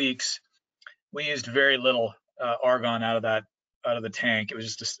couple of weeks, we used very little argon out of the tank. It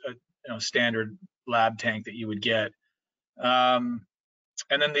was just a standard lab tank that you would get.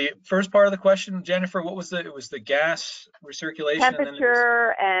 And then the first part of the question, Jennifer, what was it was the gas recirculation,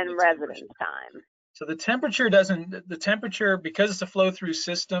 temperature and residence time. So the temperature because it's a flow through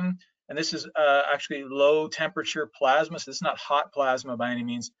system, and this is actually low temperature plasma, so this is not hot plasma by any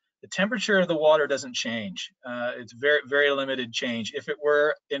means. The temperature of the water doesn't change. It's very, very limited change. If it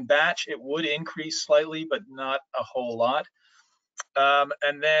were in batch, it would increase slightly, but not a whole lot.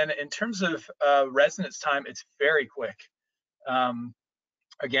 And then in terms of residence time, it's very quick.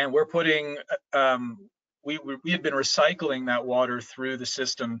 Again, we're putting, we had been recycling that water through the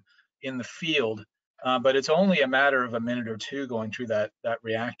system in the field, but it's only a matter of a minute or two going through that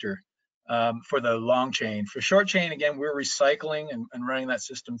reactor for the long chain. For short chain, again, we're recycling and running that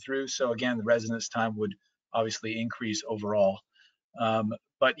system through. So again, the residence time would obviously increase overall.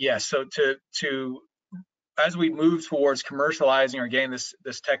 But yes, so as we move towards commercializing or getting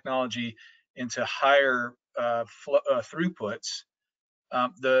this technology into higher throughputs,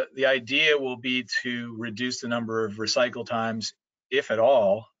 the idea will be to reduce the number of recycle times, if at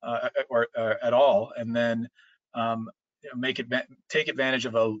all, or at all, and then take advantage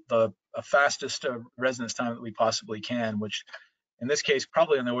of the fastest residence time that we possibly can, which in this case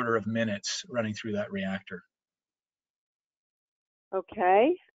probably in the order of minutes running through that reactor.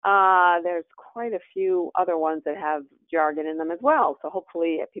 Okay. There's quite a few other ones that have jargon in them as well, so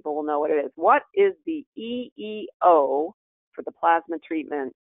hopefully people will know what it is. What is the EEO for the plasma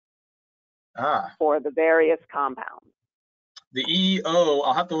treatment for the various compounds? The EEO,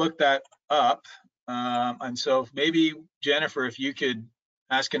 I'll have to look that up. And so maybe, Jennifer, if you could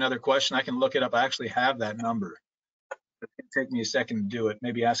ask another question, I can look it up. I actually have that number. It's going to take me a second to do it.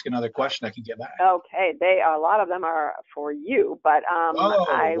 Maybe ask another question, I can get back. Okay, a lot of them are for you, but I'll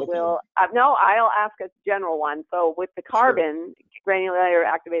ask a general one. So with the carbon, granular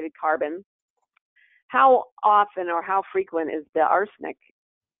activated carbon, how often or how frequent is the arsenic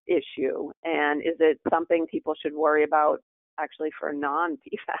issue? And is it something people should worry about actually for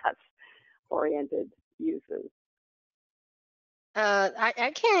non-PFAS oriented uses?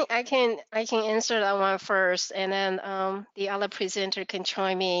 I can answer that one first, and then the other presenter can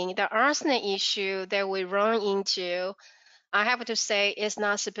chime in. The arsenic issue that we run into, I have to say, is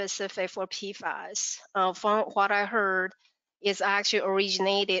not specific for PFAS. From what I heard, it's actually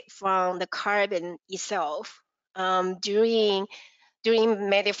originated from the carbon itself. During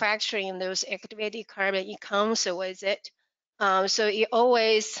manufacturing those activated carbon, it comes with it. So it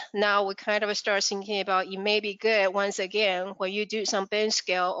always, now we kind of start thinking about it may be good once again when you do some bench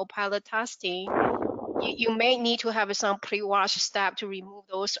scale or pilot testing, you may need to have some pre-wash step to remove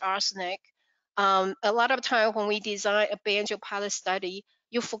those arsenic. A lot of time when we design a bench or pilot study,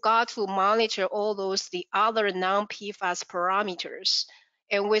 you forgot to monitor all the other non-PFAS parameters.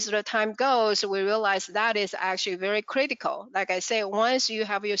 And with the time goes, we realize that is actually very critical. Like I said, once you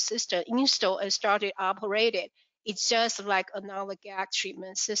have your system installed and started operated, it's just like another gas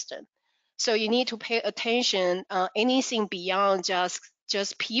treatment system. So you need to pay attention, anything beyond just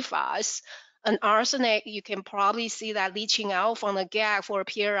PFAS. An arsenic, you can probably see that leaching out from the gas for a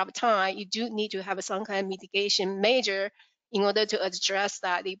period of time. You do need to have some kind of mitigation measure in order to address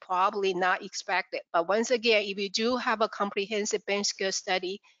that. They probably not expected. But once again, if you do have a comprehensive bench scale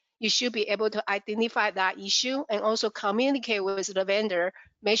study, you should be able to identify that issue and also communicate with the vendor.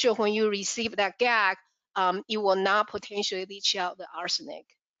 Make sure when you receive that gas, it will not potentially leach out the arsenic.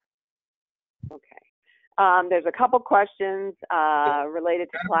 Okay. There's a couple questions related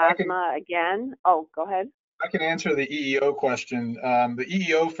to plasma again. Oh, go ahead. I can answer the EEO question. The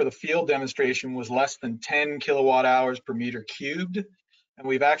EEO for the field demonstration was less than 10 kilowatt hours per meter cubed. And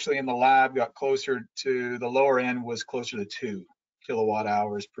we've actually in the lab got closer to the lower end, was closer to 2 kilowatt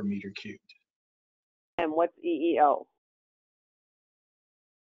hours per meter cubed. And what's EEO?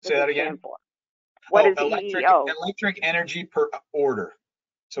 Say that again? What is EEO? Electric energy per order.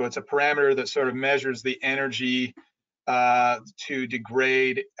 So it's a parameter that sort of measures the energy to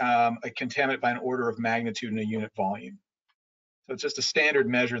degrade a contaminant by an order of magnitude in a unit volume. So it's just a standard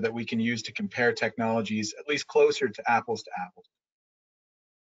measure that we can use to compare technologies, at least closer to apples.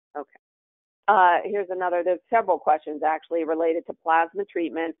 Okay. Here's another. There's several questions actually related to plasma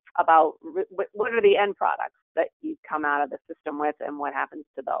treatment about what are the end products that you come out of the system with, and what happens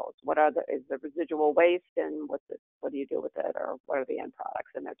to those? Is the residual waste, and what do you do with it, or what are the end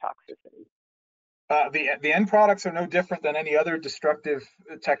products and their toxicity? The end products are no different than any other destructive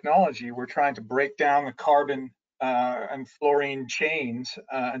technology. We're trying to break down the carbon and fluorine chains,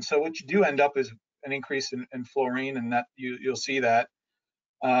 and so what you do end up is an increase in fluorine, and that you'll see that.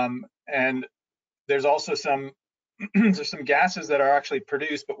 And there's also some there's some gases that are actually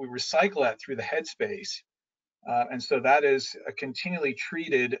produced, but we recycle that through the headspace, and so that is continually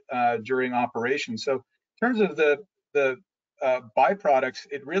treated during operation. So in terms of the byproducts,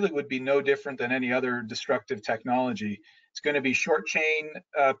 it really would be no different than any other destructive technology. It's going to be short chain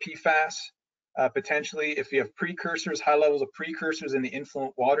PFAS, potentially. If you have precursors, high levels of precursors in the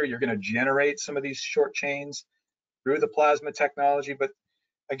influent water, you're going to generate some of these short chains through the plasma technology. But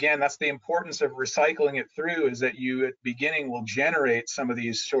again, that's the importance of recycling it through, is that you at the beginning will generate some of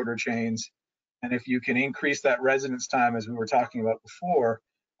these shorter chains. And if you can increase that residence time, as we were talking about before,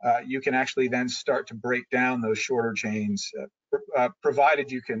 you can actually then start to break down those shorter chains,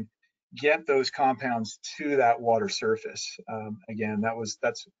 provided you can get those compounds to that water surface. Again,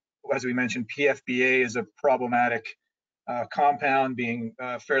 that's, as we mentioned, PFBA is a problematic compound, being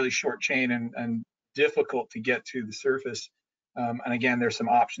fairly short chain and difficult to get to the surface. And again, there's some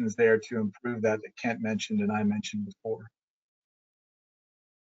options there to improve that Kent mentioned and I mentioned before.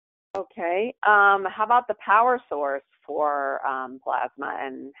 Okay. How about the power source for plasma,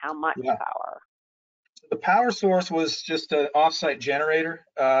 and how much power? The power source was just an offsite generator,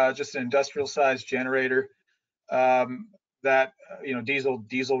 just an industrial sized generator that,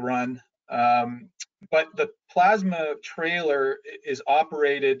 diesel run. But the plasma trailer is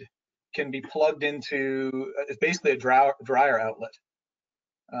operated, can be plugged into, it's basically a dryer outlet.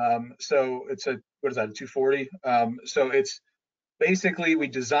 So it's a 240? So it's basically, we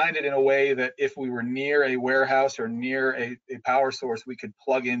designed it in a way that if we were near a warehouse or near a power source, we could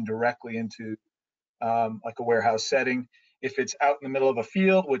plug in directly into like a warehouse setting. If it's out in the middle of a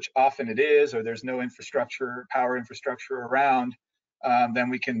field, which often it is, or there's no infrastructure, power infrastructure around, then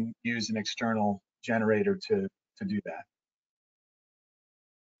we can use an external generator to do that.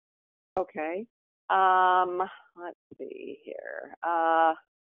 Okay. Let's see here.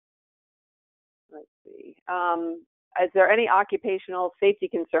 Let's see. Is there any occupational safety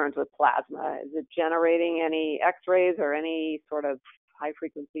concerns with plasma? Is it generating any X-rays or any sort of high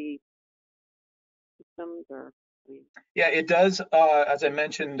frequency systems? Or yeah, it does. As I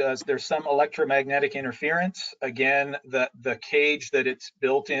mentioned, there's some electromagnetic interference. Again, the cage that it's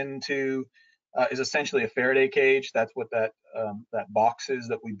built into is essentially a Faraday cage. That's what that box is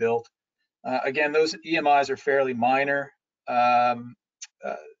that we built. Again, those EMIs are fairly minor, and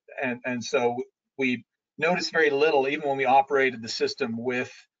so we noticed very little, even when we operated the system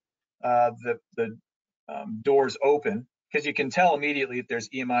with the doors open, because you can tell immediately if there's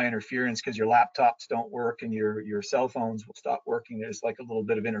EMI interference, because your laptops don't work and your cell phones will stop working. There's like a little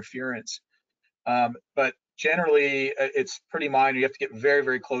bit of interference, but generally it's pretty minor. You have to get very,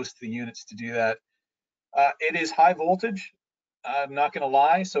 very close to the units to do that. It is high voltage, I'm not going to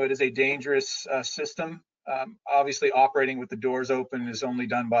lie, so it is a dangerous system. Obviously, operating with the doors open is only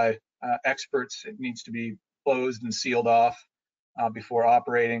done by experts. It needs to be closed and sealed off before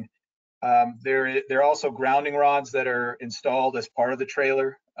operating. There are also grounding rods that are installed as part of the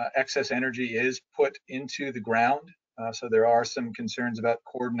trailer. Excess energy is put into the ground, so there are some concerns about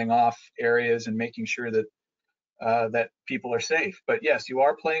cordoning off areas and making sure that that people are safe. But yes, you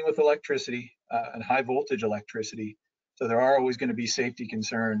are playing with electricity and high voltage electricity, so there are always going to be safety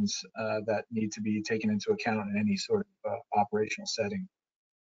concerns that need to be taken into account in any sort of operational setting.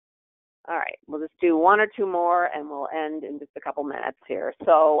 All right, we'll just do one or two more and we'll end in just a couple minutes here.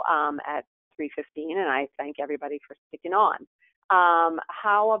 So at 3:15, and I thank everybody for sticking on.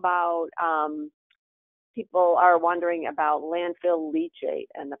 How about people are wondering about landfill leachate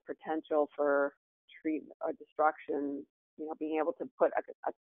and the potential for treatment or destruction, being able to put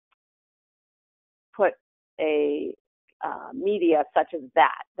a media such as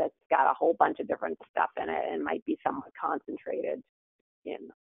that's got a whole bunch of different stuff in it and might be somewhat concentrated in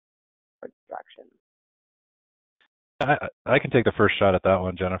for destruction. I can take the first shot at that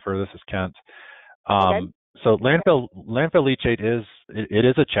one, Jennifer. This is Kent. Okay. So landfill leachate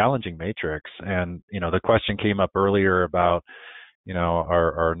is a challenging matrix, and the question came up earlier about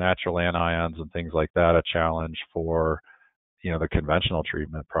are natural anions and things like that a challenge for the conventional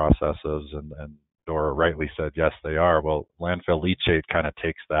treatment processes, and Dora rightly said yes they are. Well, landfill leachate kind of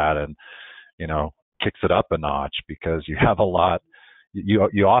takes that and kicks it up a notch, because you have a lot.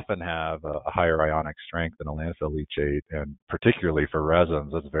 You often have a higher ionic strength in a landfill leachate, and particularly for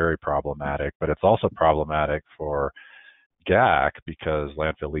resins, it's very problematic. But it's also problematic for GAC, because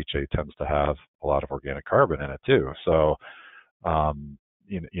landfill leachate tends to have a lot of organic carbon in it too. So,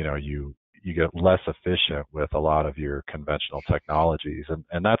 you get less efficient with a lot of your conventional technologies.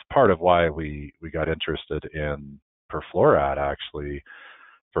 And that's part of why we got interested in perfluoride, actually,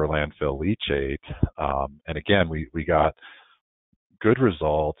 for landfill leachate. And again, we got good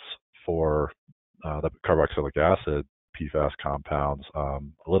results for the carboxylic acid PFAS compounds, a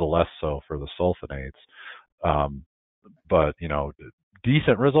little less so for the sulfonates. But,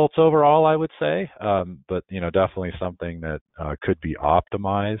 decent results overall, I would say. But, definitely something that could be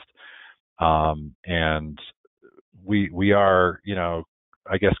optimized. And we are,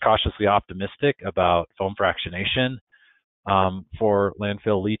 I guess, cautiously optimistic about foam fractionation for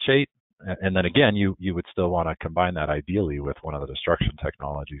landfill leachate. And then again, you would still want to combine that ideally with one of the destruction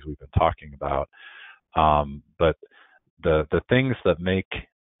technologies we've been talking about. But the things that make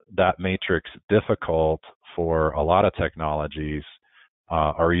that matrix difficult for a lot of technologies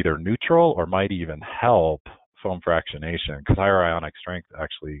are either neutral or might even help foam fractionation, because higher ionic strength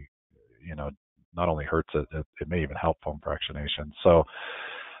actually, not only hurts it, it may even help foam fractionation. So,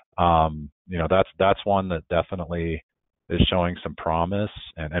 that's one that definitely is showing some promise,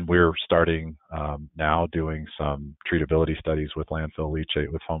 and we're starting now doing some treatability studies with landfill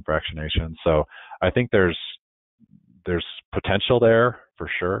leachate with foam fractionation. So I think there's potential there for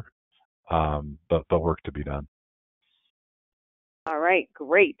sure, but work to be done. All right,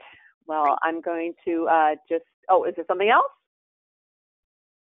 great. Well, I'm going to is there something else?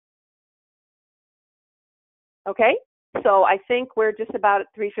 Okay, so I think we're just about at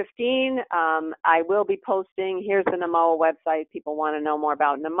 3:15. I will be posting, here's the NMOA website. People want to know more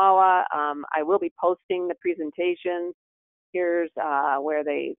about NMOA. I will be posting the presentation. Here's where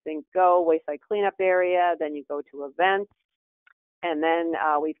they go, wayside cleanup area, then you go to events. And then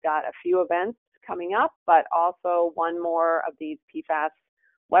we've got a few events coming up, but also one more of these PFAS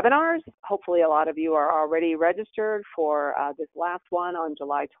webinars. Hopefully a lot of you are already registered for this last one on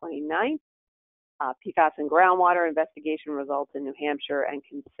July 29th. PFAS and groundwater investigation results in New Hampshire and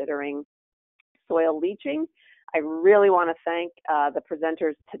considering soil leaching. I really want to thank the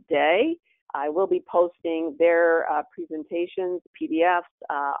presenters today. I will be posting their presentations, PDFs,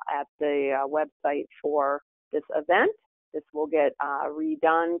 at the website for this event. This will get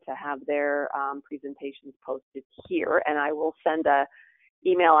redone to have their presentations posted here, and I will send an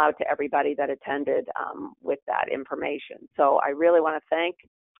email out to everybody that attended with that information. So I really want to thank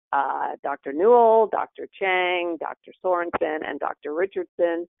Dr. Newell, Dr. Chang, Dr. Sorensen, and Dr.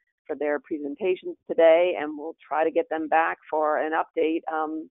 Richardson for their presentations today, and we'll try to get them back for an update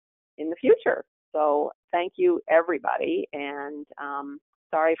in the future. So thank you, everybody, and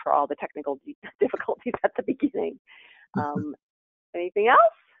sorry for all the technical difficulties at the beginning. Anything else?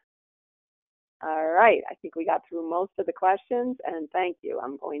 All right, I think we got through most of the questions, and thank you.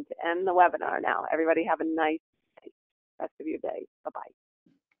 I'm going to end the webinar now. Everybody have a nice rest of your day. Bye-bye.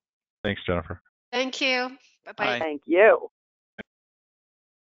 Thanks, Jennifer. Thank you. Bye-bye. Thank you.